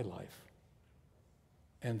of my life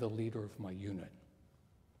and the leader of my unit.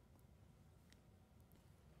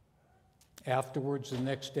 Afterwards, the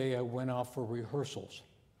next day, I went out for rehearsals.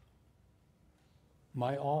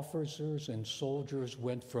 My officers and soldiers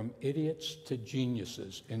went from idiots to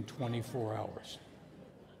geniuses in 24 hours.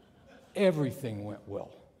 Everything went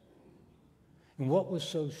well. And what was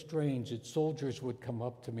so strange is soldiers would come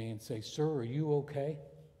up to me and say, "Sir, are you okay?"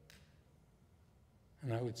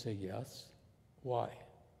 And I would say, "Yes." "Why?"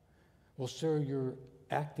 "Well, sir, you're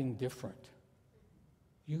acting different.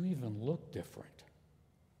 You even look different."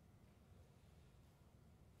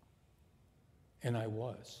 And I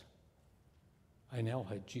was. I now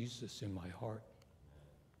had Jesus in my heart.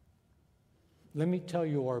 Let me tell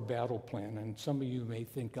you our battle plan, and some of you may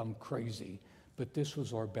think I'm crazy, but this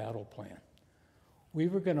was our battle plan. We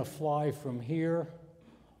were going to fly from here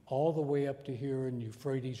all the way up to here in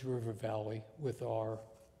Euphrates River Valley with our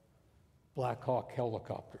Black Hawk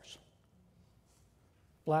helicopters.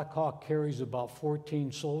 Black Hawk carries about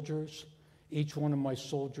 14 soldiers. Each one of my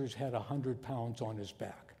soldiers had 100 pounds on his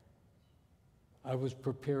back. I was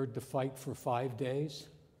prepared to fight for 5 days,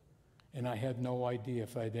 and I had no idea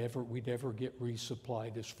if we'd ever get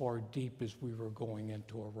resupplied as far deep as we were going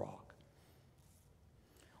into Iraq.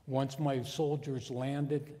 Once my soldiers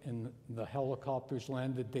landed and the helicopters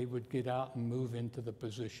landed, they would get out and move into the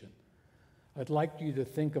position. I'd like you to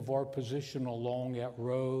think of our position along that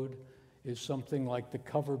road as something like the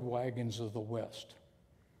covered wagons of the West,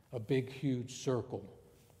 a big, huge circle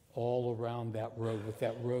all around that road, with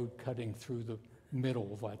that road cutting through the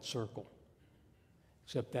middle of that circle.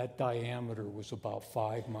 Except that diameter was about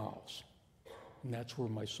 5 miles, and that's where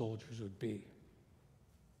my soldiers would be.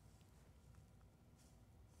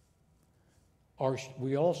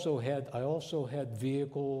 I also had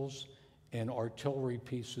vehicles and artillery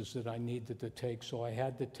pieces that I needed to take, so I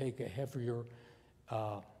had to take a heavier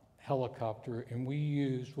helicopter, and we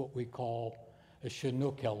used what we call a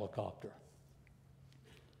Chinook helicopter.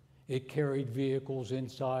 It carried vehicles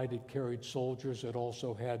inside, it carried soldiers, it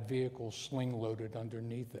also had vehicles sling-loaded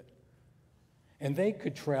underneath it. And they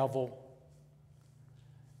could travel,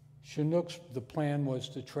 Chinooks, the plan was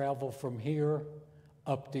to travel from here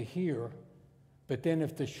up to here, but then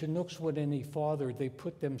if the Chinooks went any farther, they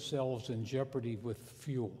put themselves in jeopardy with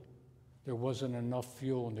fuel. There wasn't enough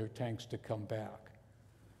fuel in their tanks to come back.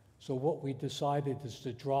 So what we decided is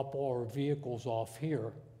to drop all our vehicles off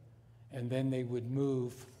here, and then they would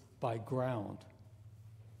move by ground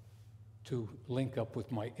to link up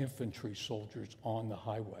with my infantry soldiers on the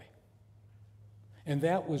highway. And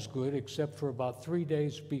that was good, except for about 3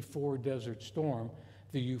 days before Desert Storm,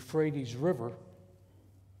 the Euphrates River,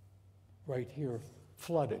 right here,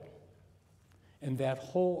 flooded. And that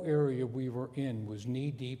whole area we were in was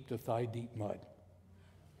knee-deep to thigh-deep mud.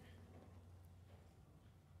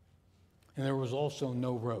 And there was also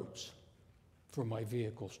no roads for my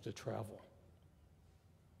vehicles to travel.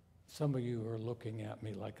 Some of you are looking at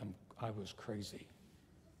me like I was crazy.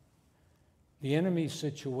 The enemy's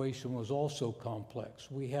situation was also complex.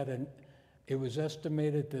 It was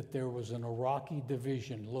estimated that there was an Iraqi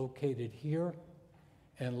division located here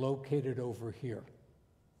and located over here.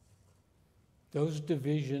 Those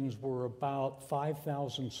divisions were about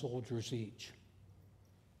 5,000 soldiers each.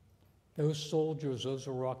 Those soldiers, those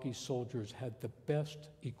Iraqi soldiers, had the best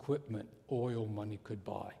equipment oil money could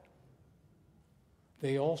buy.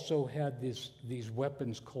 They also had these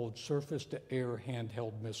weapons called surface-to-air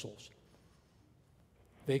handheld missiles.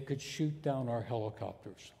 They could shoot down our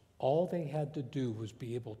helicopters. All they had to do was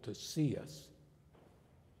be able to see us,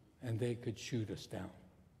 and they could shoot us down.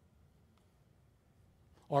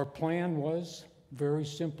 Our plan was, very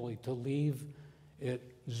simply, to leave at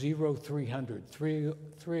 0300,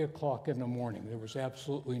 3 o'clock in the morning. There was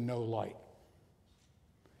absolutely no light.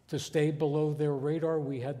 To stay below their radar,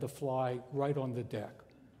 we had to fly right on the deck.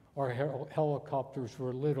 Our helicopters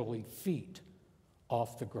were literally feet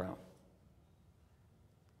off the ground.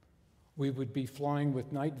 We would be flying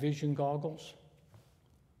with night vision goggles,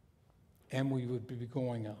 and we would be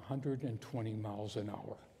going 120 miles an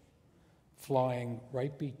hour, flying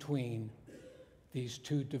right between these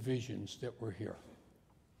two divisions that were here.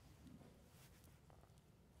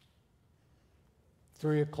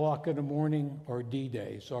 3 o'clock in the morning, our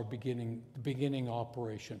D-days, our beginning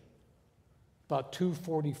operation. About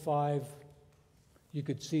 2:45, you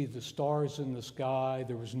could see the stars in the sky.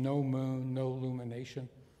 There was no moon, no illumination.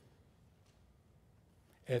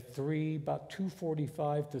 At about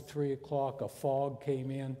 2:45 to 3 o'clock, a fog came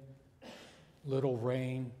in, little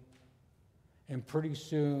rain, and pretty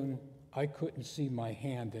soon I couldn't see my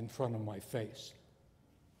hand in front of my face.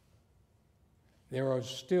 There are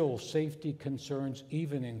still safety concerns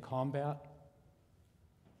even in combat,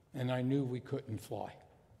 and I knew we couldn't fly.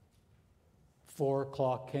 4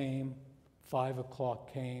 o'clock came, 5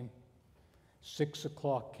 o'clock came, 6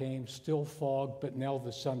 o'clock came, still fog, but now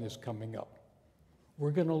the sun is coming up.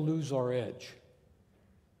 We're going to lose our edge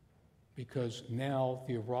because now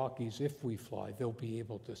the Iraqis, if we fly, they'll be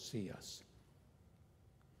able to see us.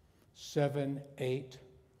 7, 8,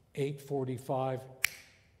 8:45,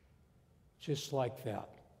 just like that,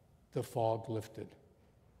 the fog lifted.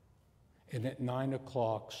 And at 9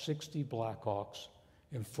 o'clock, 60 Blackhawks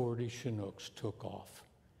and 40 Chinooks took off.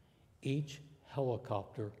 Each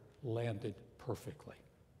helicopter landed perfectly.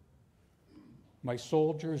 My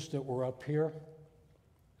soldiers that were up here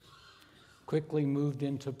quickly moved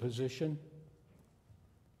into position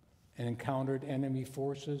and encountered enemy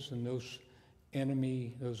forces, and those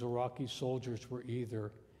Iraqi soldiers were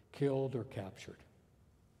either killed or captured.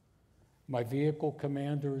 My vehicle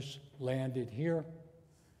commanders landed here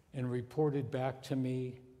and reported back to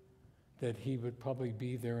me that he would probably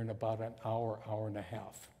be there in about an hour, hour and a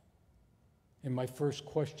half. And my first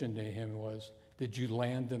question to him was, did you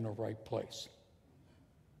land in the right place?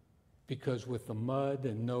 Because with the mud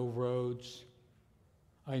and no roads,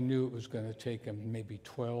 I knew it was going to take him maybe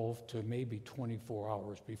 12 to maybe 24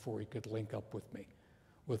 hours before he could link up with me,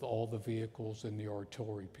 with all the vehicles and the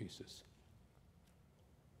artillery pieces.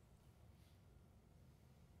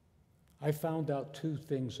 I found out two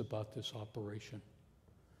things about this operation.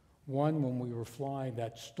 One, when we were flying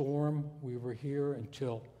that storm, we were here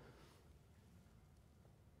until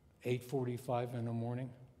 8:45 in the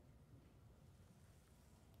morning.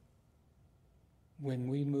 When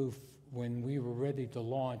we were ready to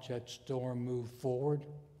launch, that storm moved forward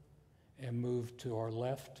and moved to our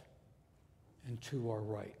left and to our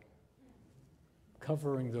right,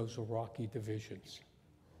 covering those Iraqi divisions.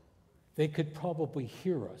 They could probably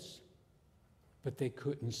hear us, but they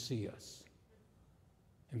couldn't see us.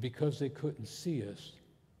 And because they couldn't see us,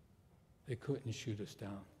 they couldn't shoot us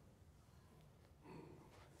down.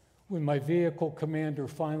 When my vehicle commander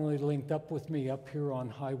finally linked up with me up here on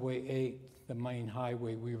Highway 8, the main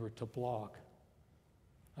highway we were to block,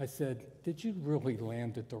 I said, "Did you really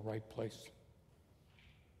land at the right place?"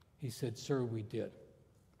 He said, "Sir, we did."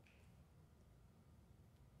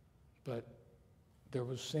 But there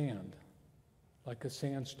was sand, like a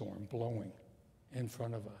sandstorm blowing in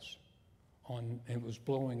front of us. It was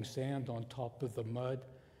blowing sand on top of the mud,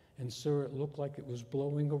 and sir, it looked like it was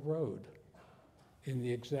blowing a road in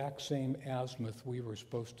the exact same azimuth we were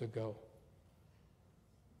supposed to go.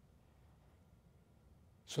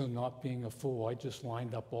 So not being a fool, I just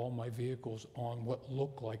lined up all my vehicles on what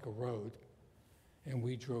looked like a road, and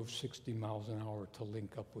we drove 60 miles an hour to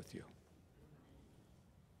link up with you.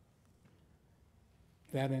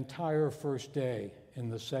 That entire first day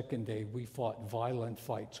and the second day, we fought violent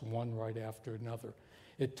fights, one right after another.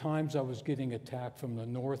 At times, I was getting attacked from the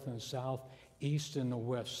north and south, east and the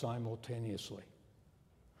west simultaneously.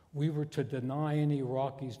 We were to deny any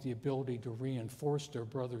Iraqis the ability to reinforce their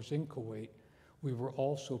brothers in Kuwait. We were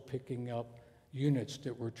also picking up units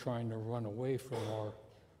that were trying to run away from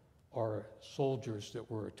our soldiers that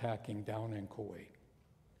were attacking down in Kuwait.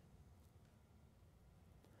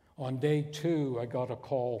 On day 2, I got a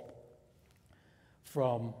call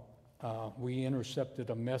from, we intercepted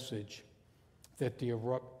a message that the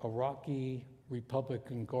Iraqi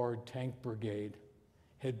Republican Guard Tank Brigade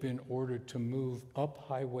had been ordered to move up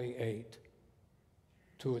Highway 8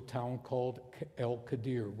 to a town called El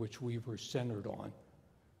Qadir, which we were centered on,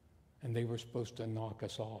 and they were supposed to knock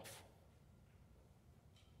us off.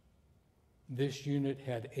 This unit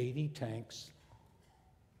had 80 tanks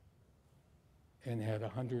and had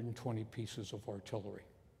 120 pieces of artillery.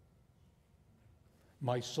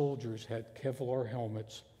 My soldiers had Kevlar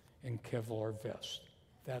helmets and Kevlar vests.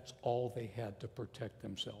 That's all they had to protect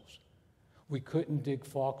themselves. We couldn't dig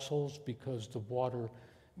foxholes because the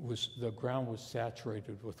ground was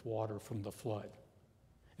saturated with water from the flood.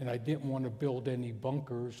 And I didn't want to build any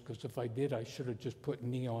bunkers, because if I did, I should have just put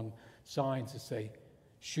neon signs that say,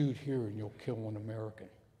 "Shoot here and you'll kill an American."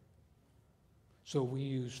 So we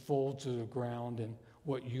used folds of the ground and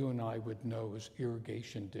what you and I would know as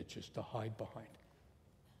irrigation ditches to hide behind.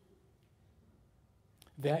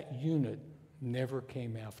 That unit never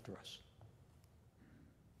came after us.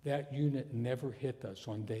 That unit never hit us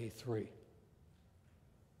on day 3.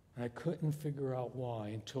 And I couldn't figure out why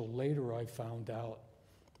until later I found out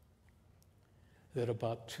that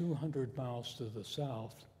about 200 miles to the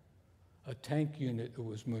south, a tank unit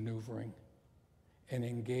was maneuvering and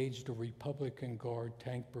engaged a Republican Guard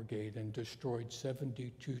tank brigade and destroyed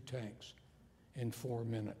 72 tanks in 4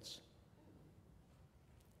 minutes.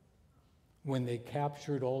 When they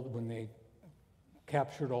captured all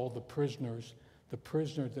the prisoners,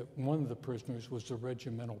 one of the prisoners was the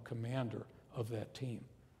regimental commander of that team.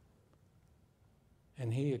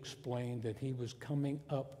 and he explained that he was coming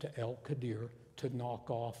up to El Qadir to knock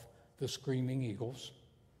off the Screaming Eagles,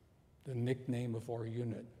 the nickname of our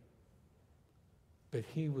unit. But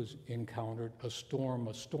he encountered a storm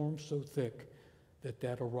so thick that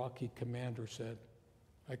Iraqi commander said,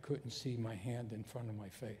 I couldn't see my hand in front of my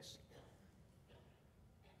face.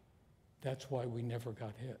 That's why we never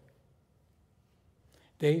got hit.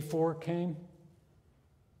 Day 4 came,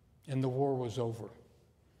 and the war was over.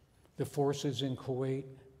 The forces in Kuwait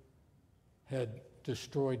had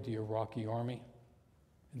destroyed the Iraqi army.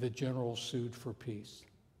 The generals sued for peace.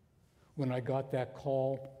 When I got that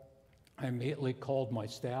call, I immediately called my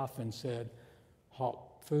staff and said,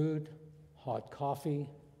 hot food, hot coffee,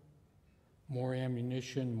 more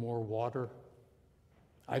ammunition, more water.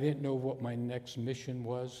 I didn't know what my next mission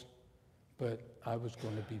was, but I was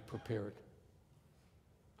going to be prepared.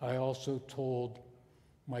 I also told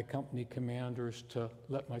my company commanders to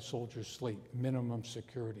let my soldiers sleep, minimum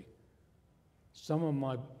security. Some of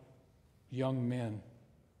my young men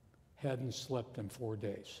hadn't slept in 4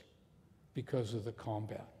 days because of the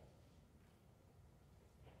combat.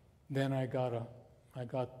 Then I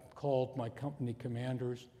called my company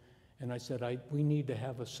commanders, and I said, we need to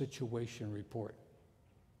have a situation report.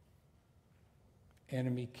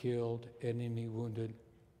 Enemy killed, enemy wounded,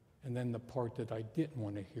 and then the part that I didn't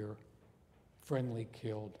want to hear, friendly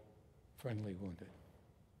killed, friendly wounded.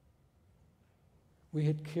 We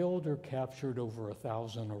had killed or captured over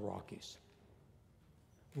 1,000 Iraqis.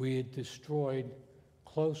 We had destroyed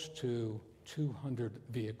close to 200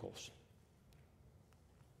 vehicles.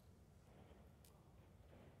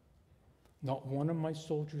 Not one of my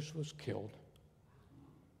soldiers was killed.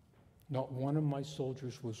 Not one of my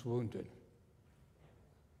soldiers was wounded.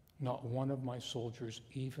 Not one of my soldiers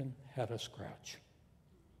even had a scratch.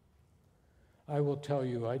 I will tell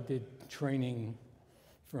you, I did training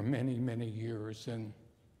for many, many years, and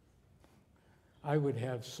I would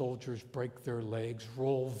have soldiers break their legs,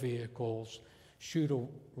 roll vehicles, shoot a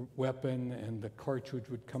weapon, and the cartridge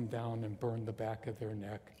would come down and burn the back of their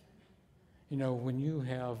neck. You know, when you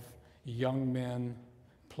have young men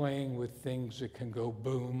playing with things that can go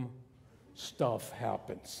boom, stuff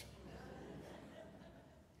happens.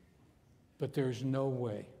 But there's no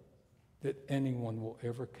way that anyone will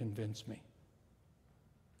ever convince me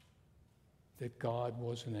that God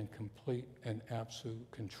wasn't in complete and absolute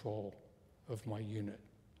control of my unit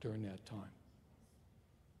during that time.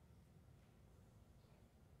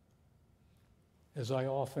 As I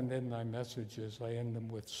often end my messages, I end them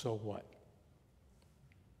with, so what?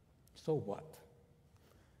 So what?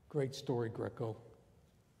 Great story, Greco.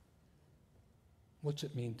 What's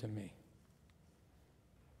it mean to me?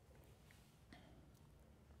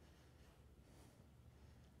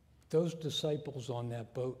 Those disciples on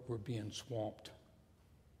that boat were being swamped.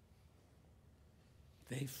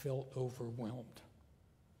 They felt overwhelmed.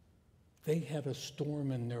 They had a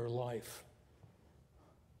storm in their life.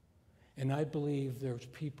 And I believe there's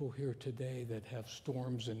people here today that have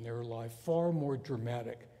storms in their life far more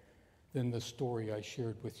dramatic than the story I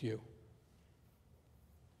shared with you.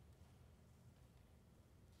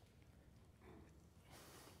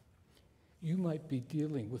 You might be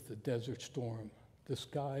dealing with a desert storm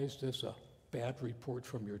disguised as a bad report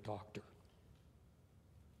from your doctor,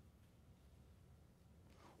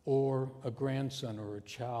 or a grandson or a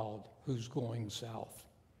child who's going south.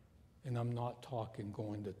 And I'm not talking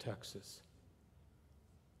going to Texas,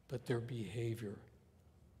 but their behavior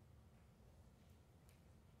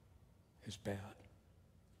is bad.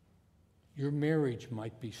 Your marriage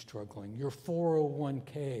might be struggling. Your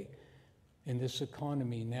 401k in this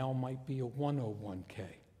economy now might be a 101k.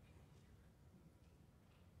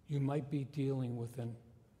 You might be dealing with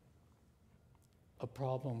a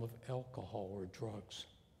problem of alcohol or drugs,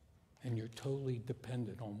 and you're totally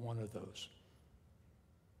dependent on one of those.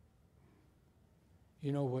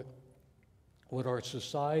 You know what our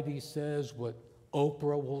society says, what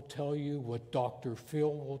Oprah will tell you, what Dr.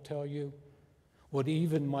 Phil will tell you, what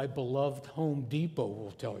even my beloved Home Depot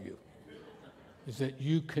will tell you, is that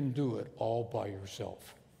you can do it all by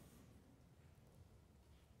yourself.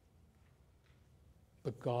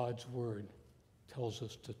 But God's word tells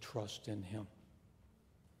us to trust in him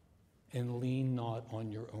and lean not on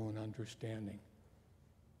your own understanding,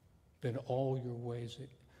 but in all your ways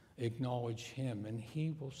acknowledge him, and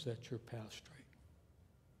he will set your path straight.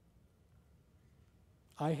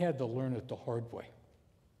 I had to learn it the hard way.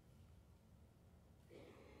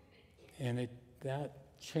 And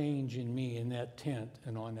that change in me in that tent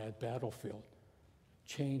and on that battlefield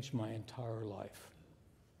changed my entire life.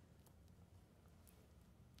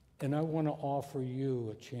 And I want to offer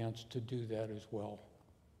you a chance to do that as well.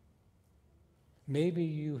 Maybe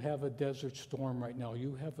you have a desert storm right now.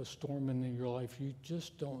 You have a storm in your life you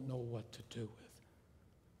just don't know what to do with.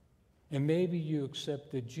 And maybe you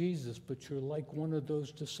accepted Jesus, but you're like one of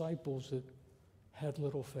those disciples that had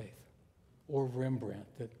little faith, or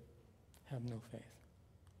Rembrandt that have no faith.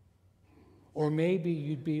 Or maybe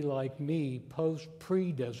you'd be like me,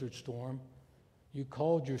 pre-Desert Storm. You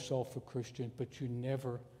called yourself a Christian, but you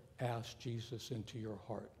never asked Jesus into your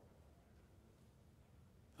heart.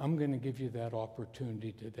 I'm going to give you that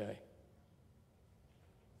opportunity today.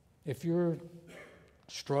 If you're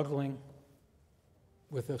struggling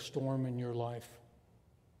with a storm in your life,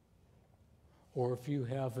 or if you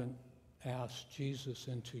haven't asked Jesus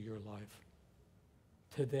into your life,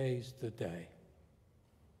 today's the day.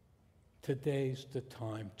 Today's the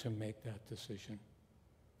time to make that decision.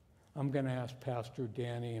 I'm going to ask Pastor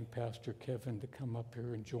Danny and Pastor Kevin to come up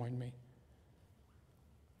here and join me.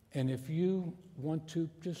 And if you want to,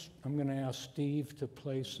 I'm going to ask Steve to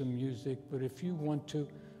play some music, but if you want to,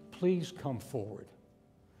 please come forward.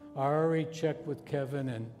 I already checked with Kevin,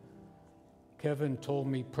 and Kevin told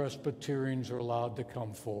me Presbyterians are allowed to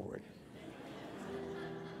come forward.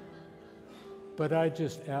 But I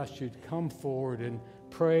just asked you to come forward and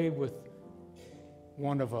pray with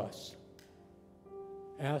one of us.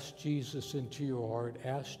 Ask Jesus into your heart.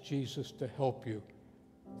 Ask Jesus to help you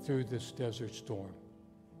through this desert storm.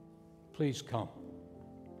 Please come.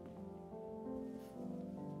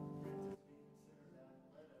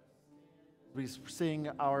 We sing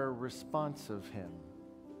our responsive hymn.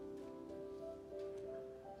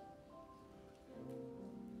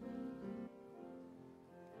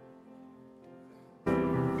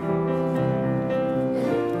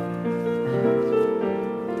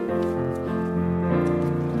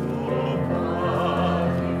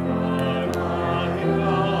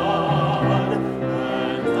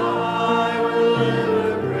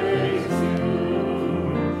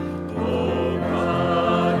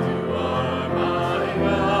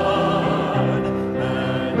 God,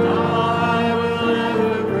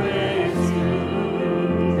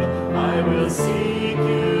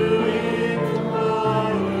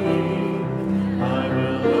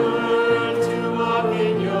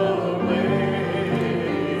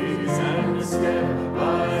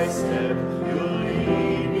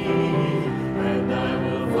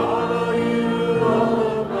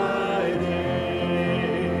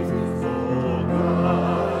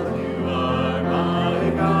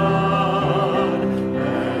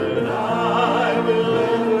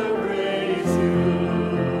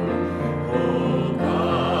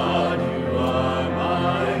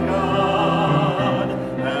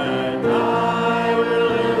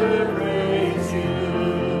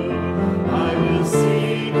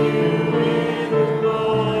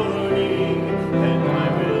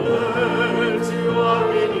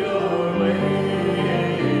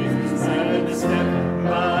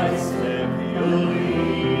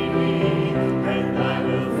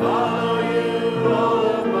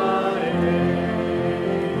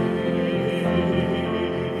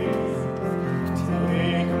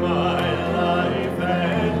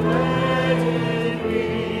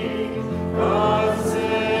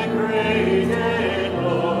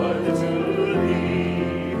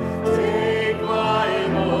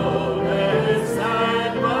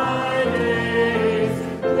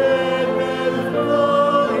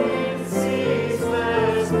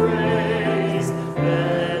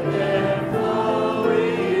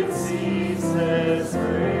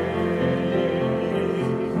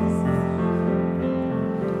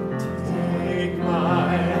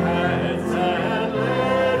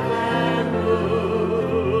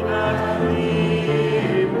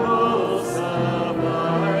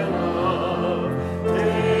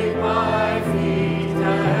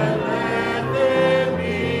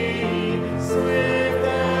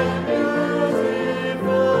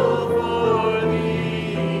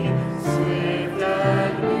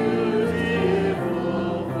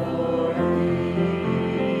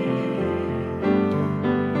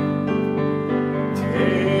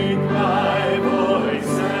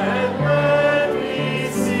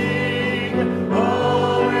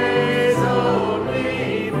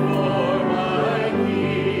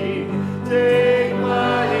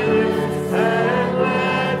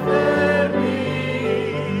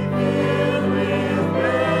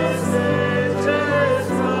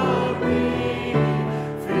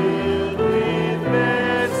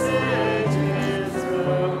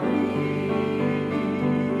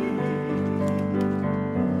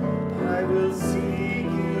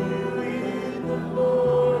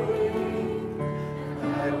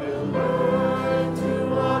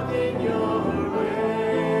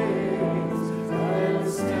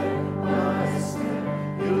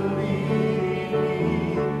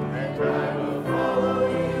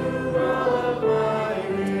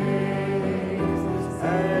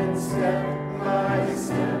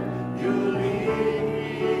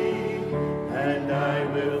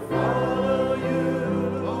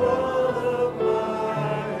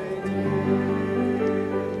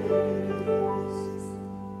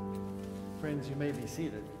 friends, you may be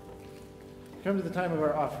seated. Come to the time of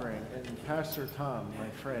our offering, and Pastor Tom, my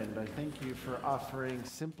friend, I thank you for offering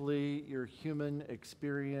simply your human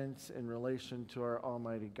experience in relation to our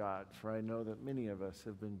Almighty God, for I know that many of us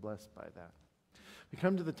have been blessed by that. We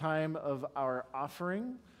come to the time of our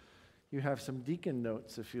offering. You have some deacon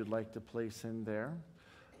notes if you'd like to place in there.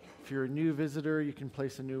 If you're a new visitor, you can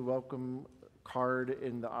place a new welcome card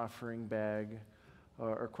in the offering bag,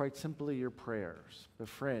 or quite simply your prayers. But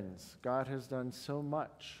friends, God has done so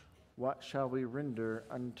much. What shall we render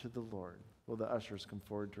unto the Lord? Will the ushers come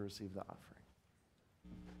forward to receive the offering?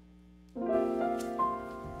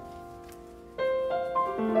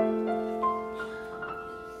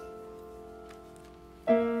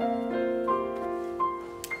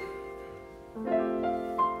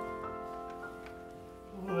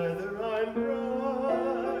 Whether I'm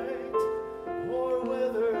right or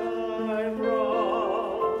whether I'm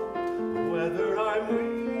wrong, whether I'm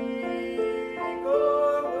weak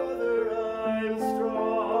or whether I'm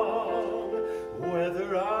strong,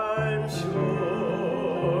 whether I'm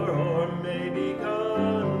sure or maybe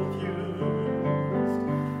confused,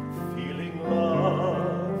 feeling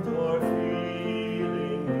loved or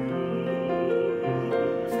feeling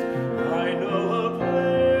used, I know a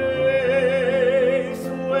place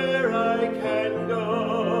where I can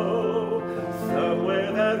go,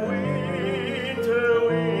 somewhere that winter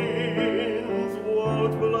winds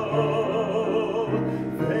won't blow.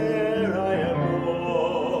 There I am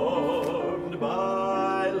warmed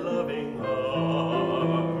by loving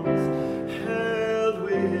arms, held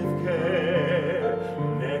with care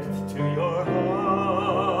next to your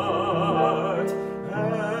heart,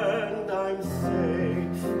 and I'm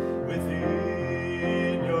safe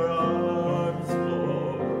within your arms,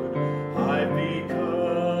 Lord. I've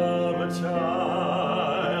become a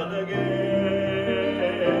child again.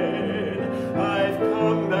 I've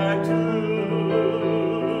come back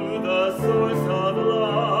to the source of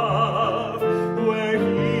love, where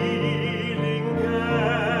healing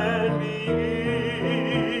can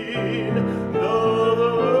begin. Though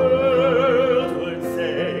the world would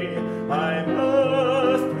say I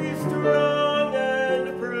must be strong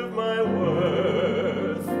and prove my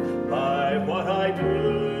worth by what I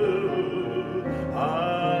do,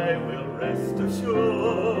 I will rest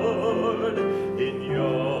assured in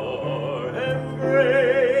your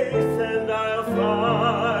embrace, and I'll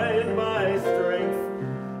find my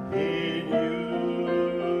strength in you.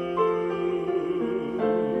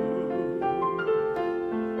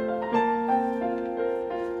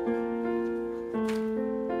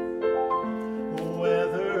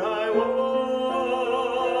 Whether I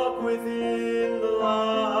walk within the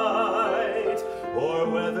light, or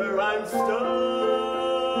whether I'm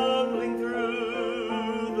stumbling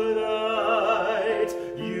through the night,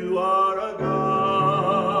 you are a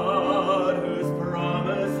God whose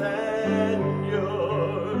promise and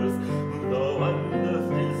yours, though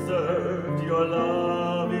undeserved, your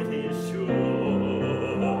love it is sure.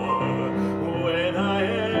 When I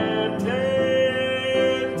am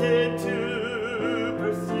tempted to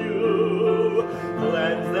pursue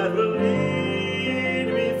plans that will lead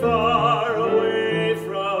me far away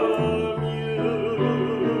from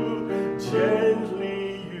you,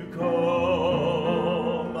 gently you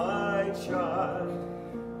call, my child,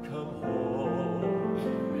 come home.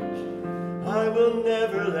 I will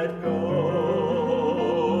never let go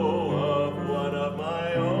of one of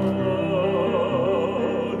my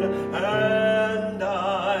own, and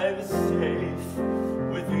I'm safe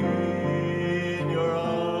within your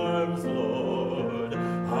arms, Lord.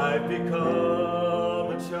 I've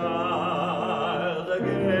become a child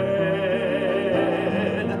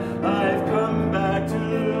again. I've come back to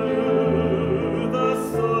the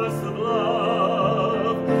source of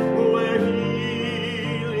love, where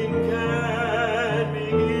healing can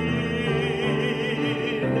begin.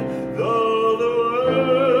 Though the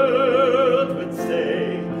world would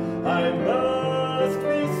say I must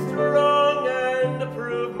be strong and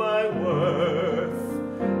prove my worth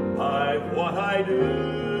by what I do,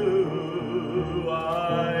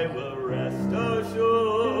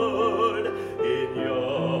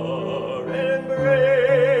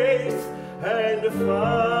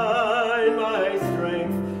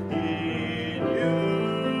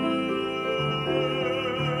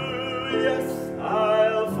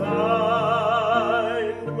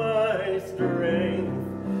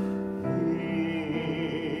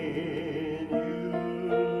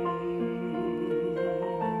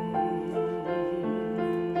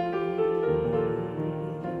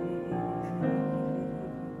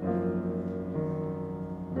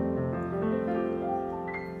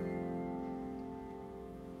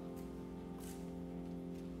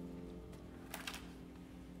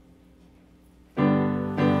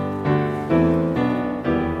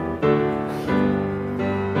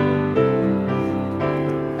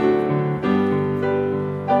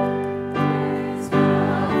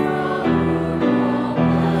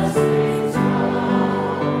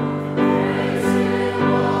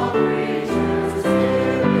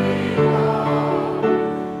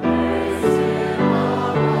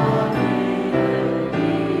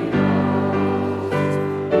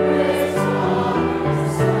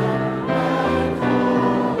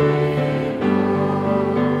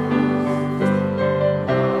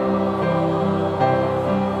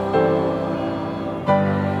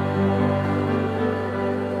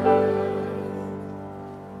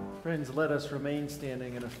 Friends, let us remain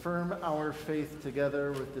standing and affirm our faith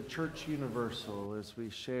together with the Church Universal as we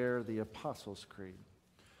share the Apostles' Creed.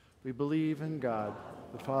 We believe in God,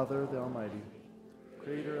 the Father, the Almighty,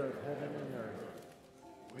 creator of heaven and earth.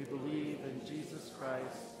 We believe in Jesus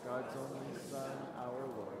Christ, God's only Son, our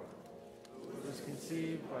Lord, who was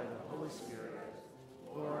conceived by the Holy Spirit,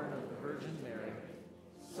 born of the Virgin Mary,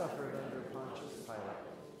 suffered under Pontius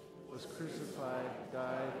Pilate, was crucified,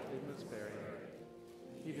 died, and was buried.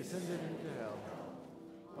 He descended into hell.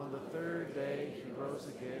 On the third day he rose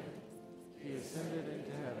again. He ascended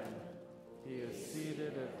into heaven. He is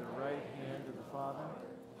seated at the right hand of the Father,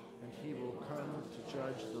 and he will come to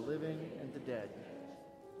judge the living and the dead.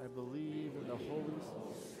 I believe in the Holy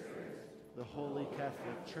Spirit, the Holy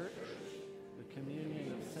Catholic Church, the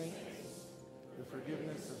communion of saints, the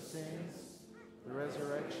forgiveness of sins, the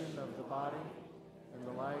resurrection of the body, and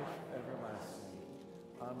the life everlasting.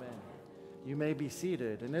 Amen. You may be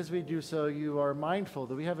seated, and as we do so, you are mindful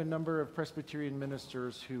that we have a number of Presbyterian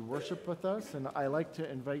ministers who worship with us, and I like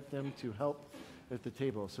to invite them to help at the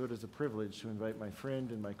table. So it is a privilege to invite my friend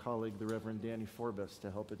and my colleague, the Reverend Danny Forbes, to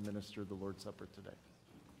help administer the Lord's Supper today.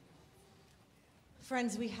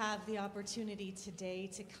 Friends, we have the opportunity today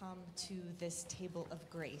to come to this table of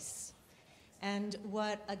grace, and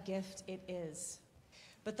what a gift it is.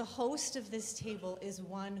 But the host of this table is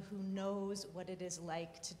one who knows what it is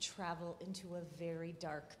like to travel into a very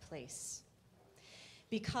dark place,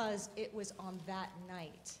 because it was on that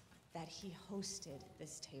night that he hosted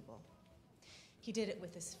this table. He did it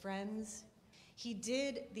with his friends. He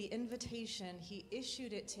did the invitation. He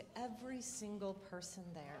issued it to every single person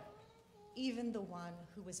there, even the one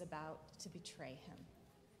who was about to betray him,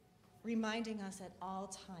 reminding us at all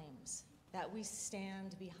times that we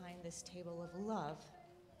stand behind this table of love,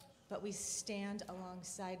 but we stand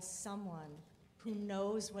alongside someone who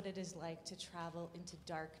knows what it is like to travel into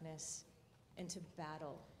darkness, into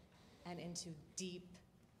battle, and into deep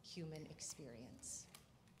human experience.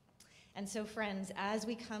 And so, friends, as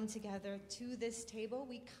we come together to this table,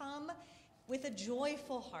 we come with a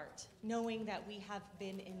joyful heart, knowing that we have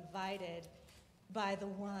been invited by the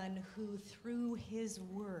one who, through his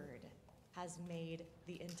word, has made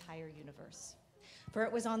the entire universe. For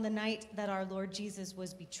it was on the night that our Lord Jesus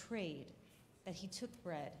was betrayed that he took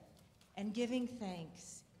bread, and giving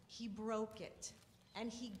thanks, he broke it, and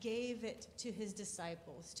he gave it to his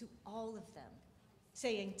disciples, to all of them,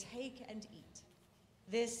 saying, "Take and eat.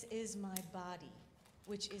 This is my body,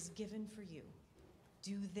 which is given for you.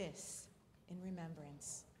 Do this in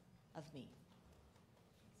remembrance of me."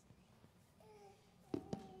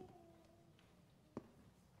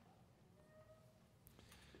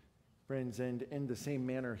 Friends, and in the same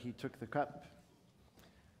manner he took the cup,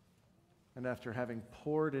 and after having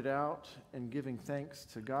poured it out and giving thanks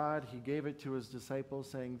to God, he gave it to his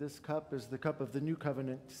disciples, saying, "This cup is the cup of the new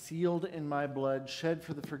covenant, sealed in my blood, shed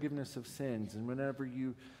for the forgiveness of sins. And whenever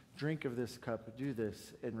you drink of this cup, do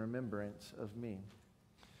this in remembrance of me."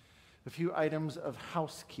 A few items of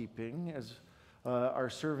housekeeping as our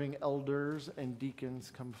serving elders and deacons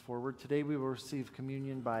come forward. Today we will receive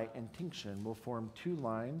communion by intinction. We'll form two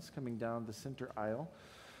lines coming down the center aisle.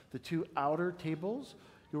 The two outer tables,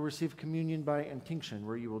 you'll receive communion by intinction,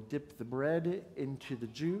 where you will dip the bread into the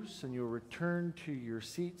juice and you'll return to your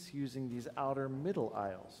seats using these outer middle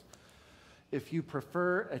aisles. If you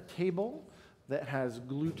prefer a table that has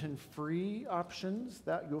gluten-free options,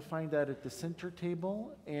 that you'll find that at the center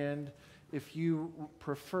table. And if you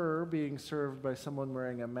prefer being served by someone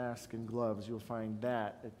wearing a mask and gloves, you'll find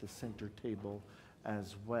that at the center table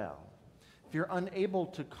as well. If you're unable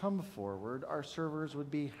to come forward, our servers would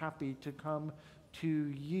be happy to come to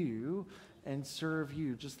you and serve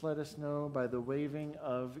you. Just let us know by the waving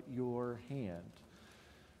of your hand.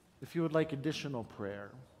 If you would like additional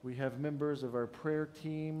prayer, we have members of our prayer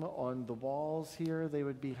team on the walls here. They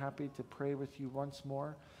would be happy to pray with you once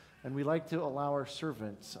more. And we like to allow our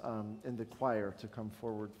servants in the choir to come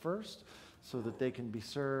forward first so that they can be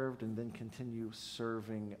served and then continue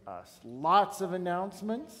serving us. Lots of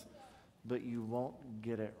announcements, but you won't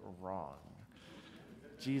get it wrong.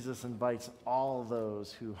 Jesus invites all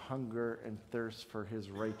those who hunger and thirst for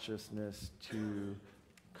his righteousness to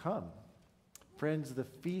come. Friends, the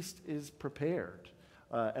feast is prepared.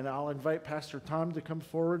 And I'll invite Pastor Tom to come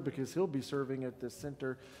forward because he'll be serving at the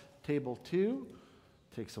center table too.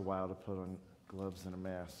 Takes a while to put on gloves and a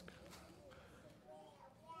mask.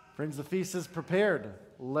 Friends, the feast is prepared.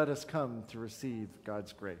 Let us come to receive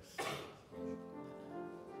God's grace.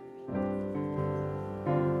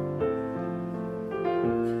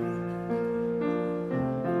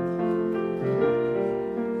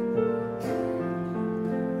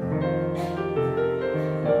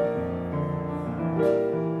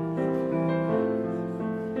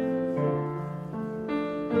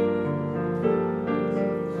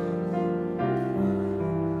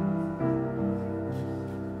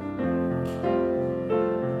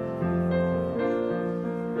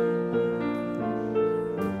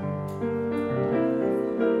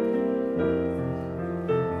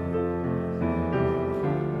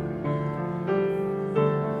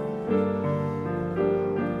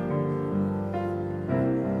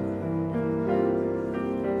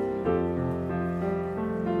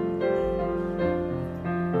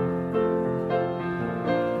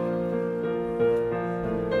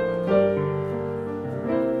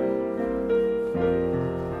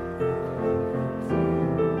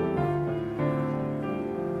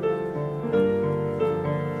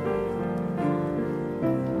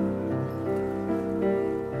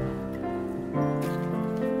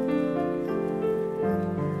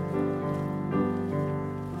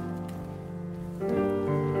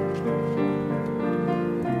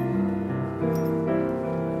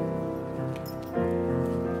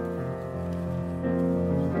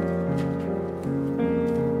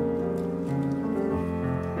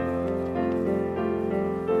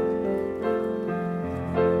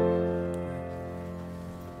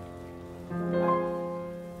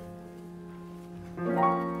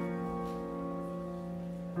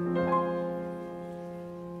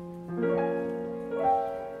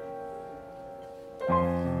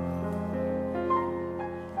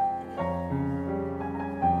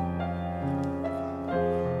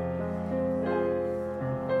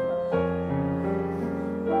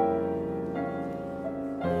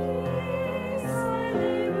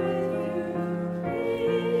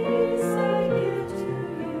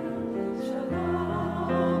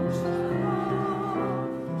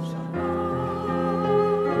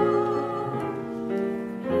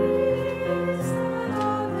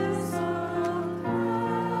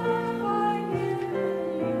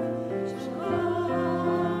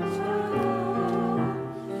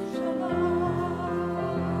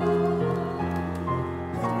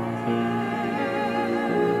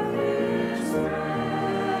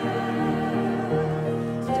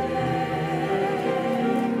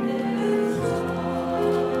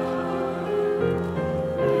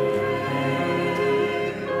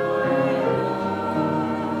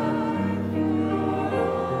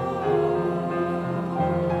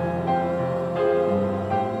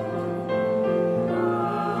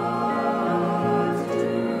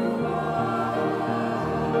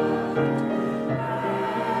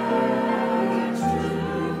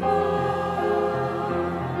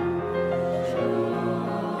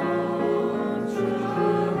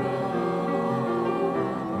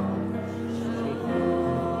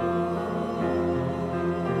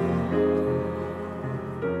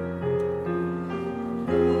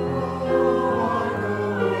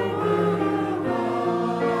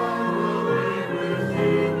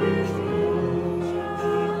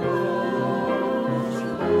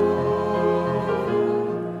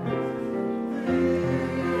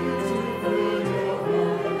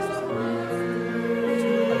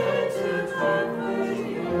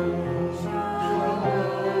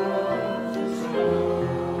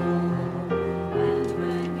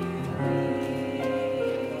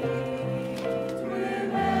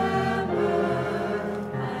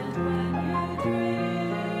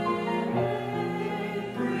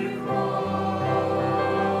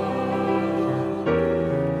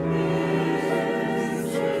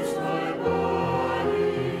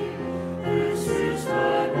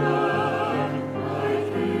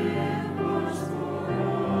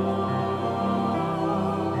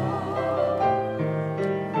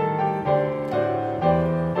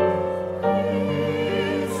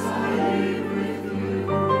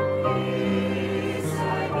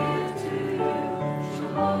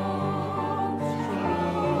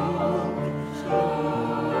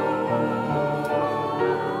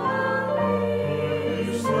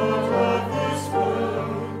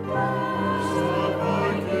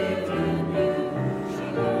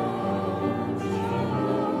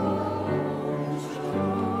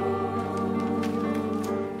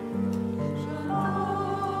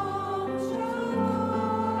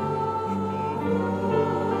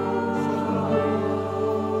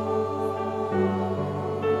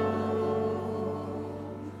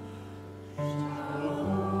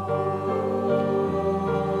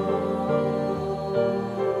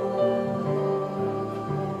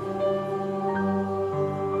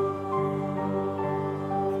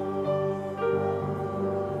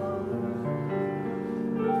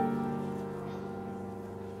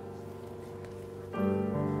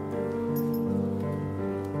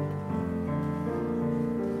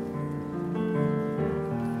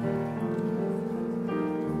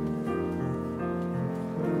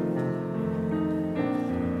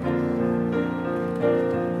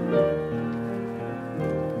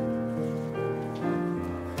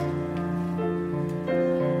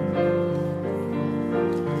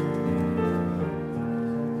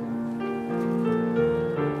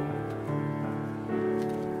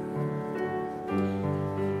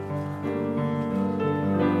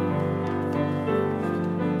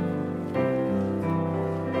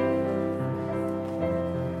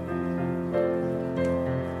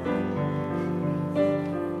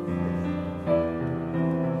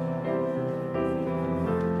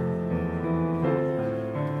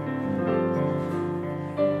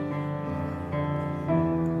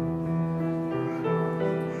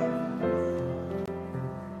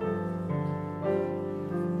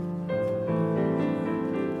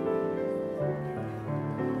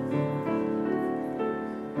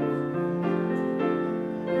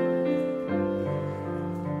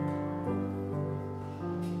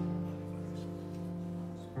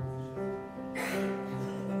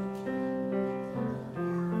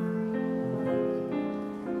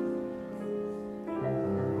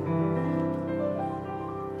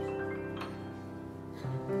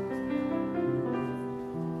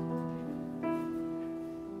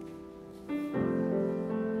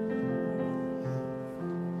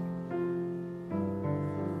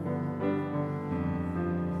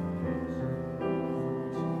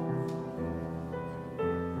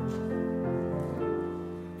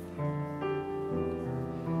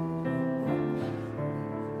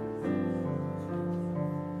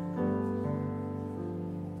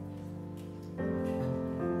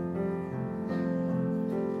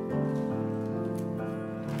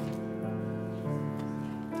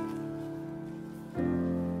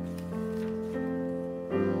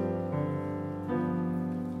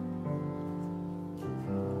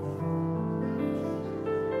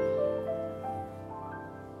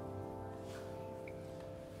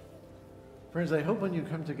 Friends, I hope when you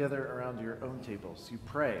come together around your own tables, you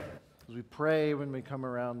pray. As we pray when we come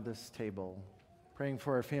around this table, praying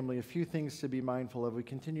for our family, a few things to be mindful of. We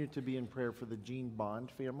continue to be in prayer for the Jean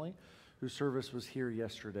Bond family, whose service was here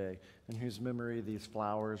yesterday, and whose memory these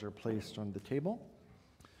flowers are placed on the table.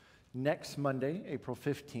 Next Monday, April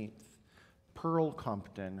 15th, Pearl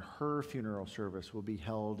Compton, her funeral service will be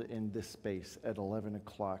held in this space at 11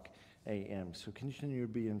 o'clock a.m. So continue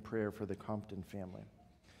to be in prayer for the Compton family.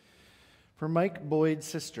 For Mike Boyd's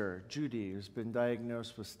sister, Judy, who's been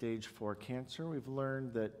diagnosed with stage 4 cancer, we've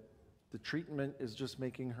learned that the treatment is just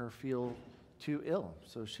making her feel too ill.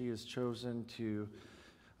 So she has chosen to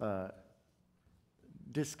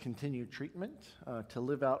discontinue treatment, to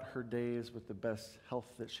live out her days with the best health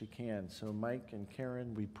that she can. So Mike and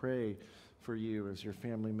Karen, we pray for you as your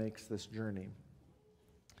family makes this journey.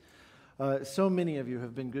 So many of you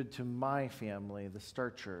have been good to my family, the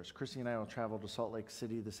Starchers. Chrissy and I will travel to Salt Lake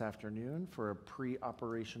City this afternoon for a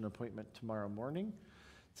pre-operation appointment tomorrow morning.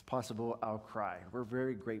 It's possible I'll cry. We're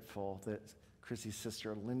very grateful that Chrissy's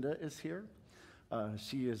sister Linda is here.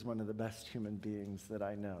 She is one of the best human beings that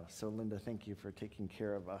I know. So Linda, thank you for taking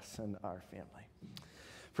care of us and our family.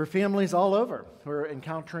 For families all over who are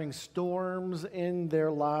encountering storms in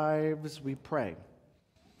their lives, we pray.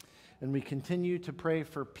 And we continue to pray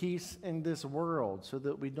for peace in this world so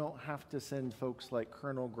that we don't have to send folks like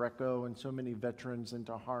Colonel Greco and so many veterans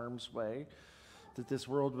into harm's way, that this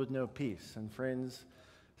world would know peace. And friends,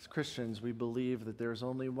 as Christians, we believe that there's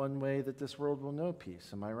only one way that this world will know peace.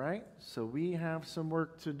 Am I right? So we have some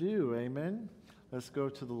work to do. Amen? Let's go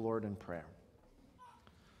to the Lord in prayer.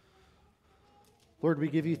 Lord, we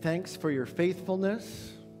give you thanks for your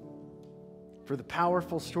faithfulness, for the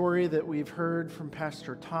powerful story that we've heard from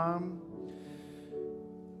Pastor Tom,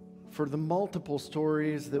 for the multiple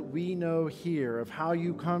stories that we know here of how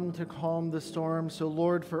you come to calm the storm. So,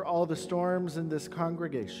 Lord, for all the storms in this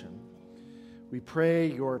congregation, we pray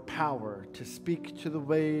your power to speak to the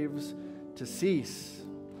waves to cease,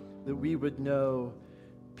 that we would know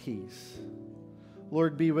peace.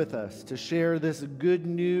 Lord, be with us to share this good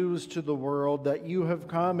news to the world that you have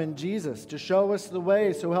come in Jesus to show us the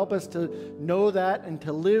way. So help us to know that and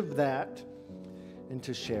to live that and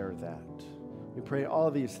to share that. We pray all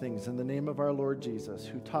these things in the name of our Lord Jesus,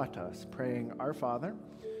 who taught us, praying, Our Father,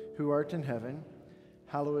 who art in heaven,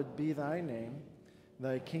 hallowed be thy name.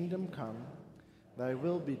 Thy kingdom come, thy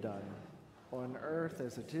will be done, on earth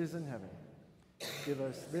as it is in heaven. Give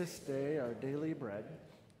us this day our daily bread,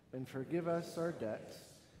 and forgive us our debts,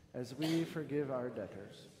 as we forgive our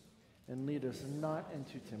debtors. And lead us not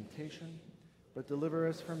into temptation, but deliver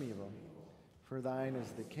us from evil. For thine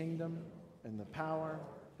is the kingdom, and the power,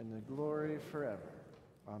 and the glory forever.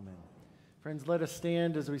 Amen. Friends, let us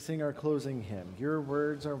stand as we sing our closing hymn. Your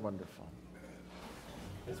words are wonderful.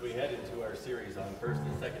 As we head into our series on 1st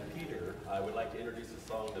and 2nd Peter, I would like to introduce a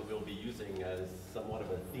song that we'll be using as somewhat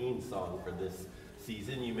of a theme song for this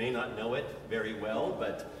season. You may not know it very well,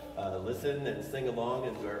 but listen and sing along,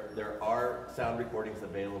 and there are sound recordings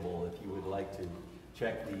available if you would like to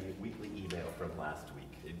check the weekly email from last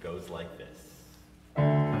week. It goes like this.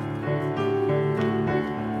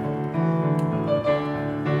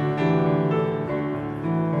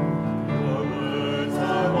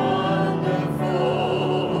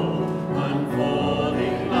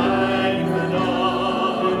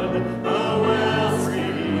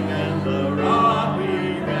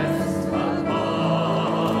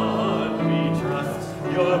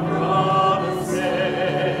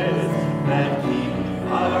 That keep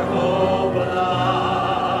our hope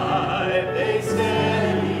alive.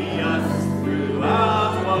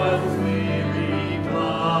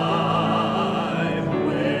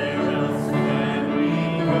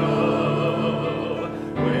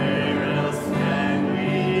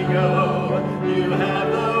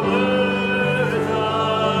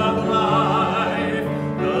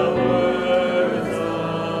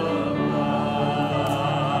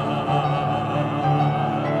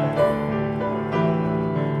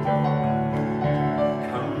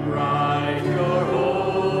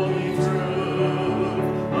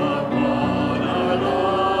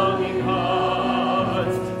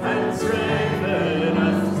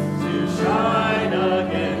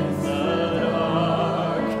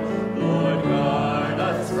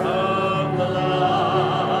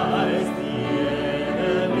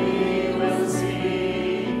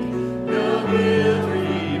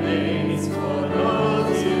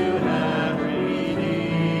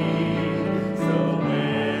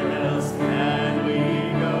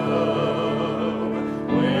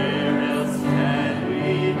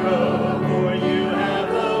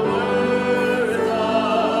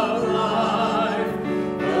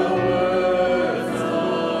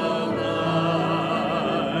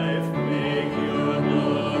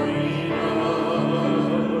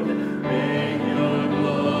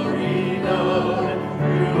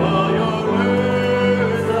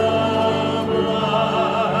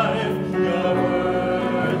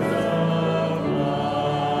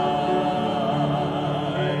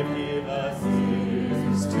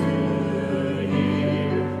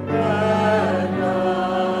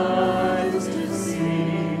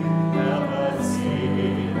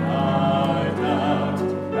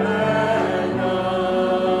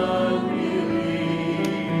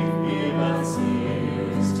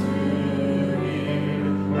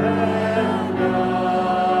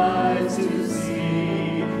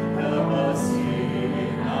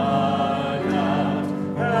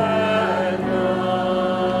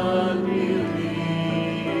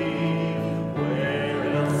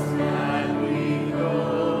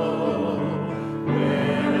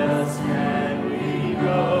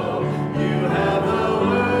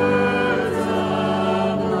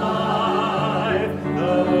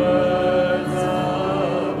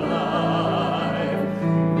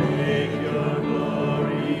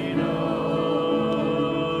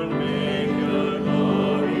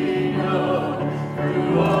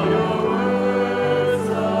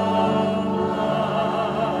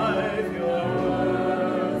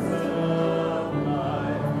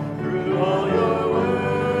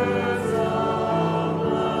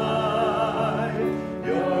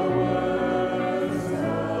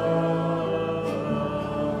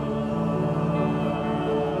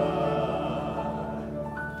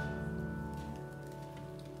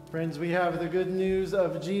 Friends, we have the good news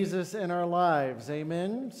of Jesus in our lives.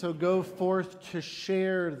 Amen. So go forth to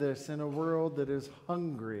share this in a world that is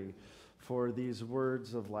hungry for these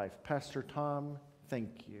words of life. Pastor Tom,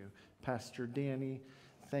 thank you. Pastor Danny,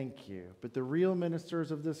 thank you. But the real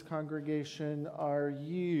ministers of this congregation are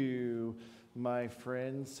you, my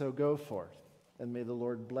friends. So go forth, and may the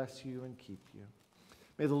Lord bless you and keep you.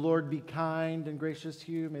 May the Lord be kind and gracious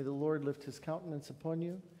to you. May the Lord lift his countenance upon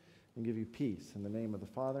you and give you peace in the name of the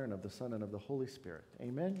Father, and of the Son, and of the Holy Spirit.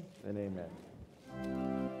 Amen and amen.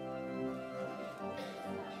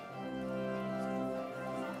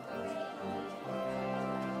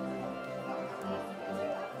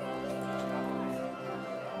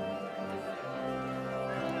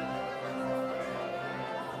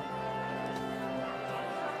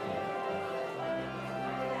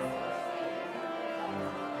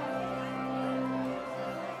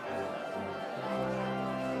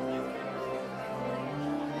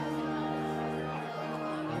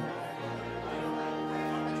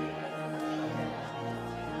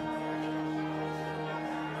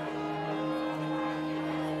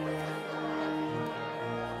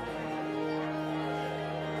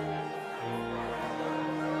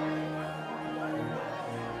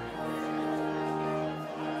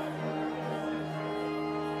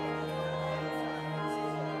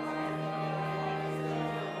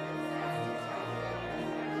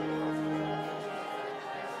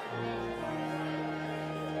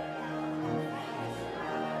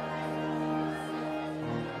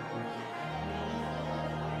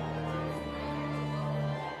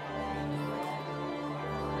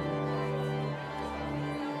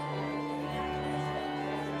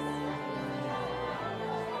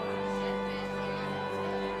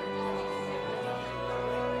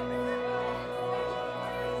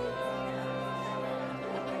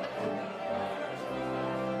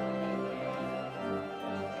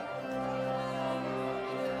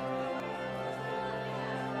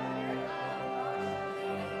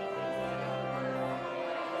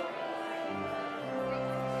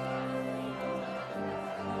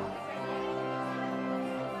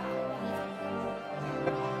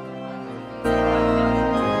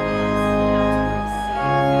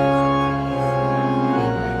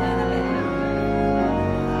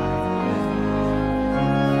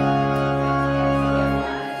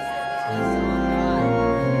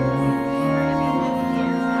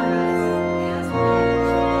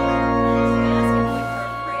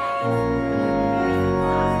 Praise.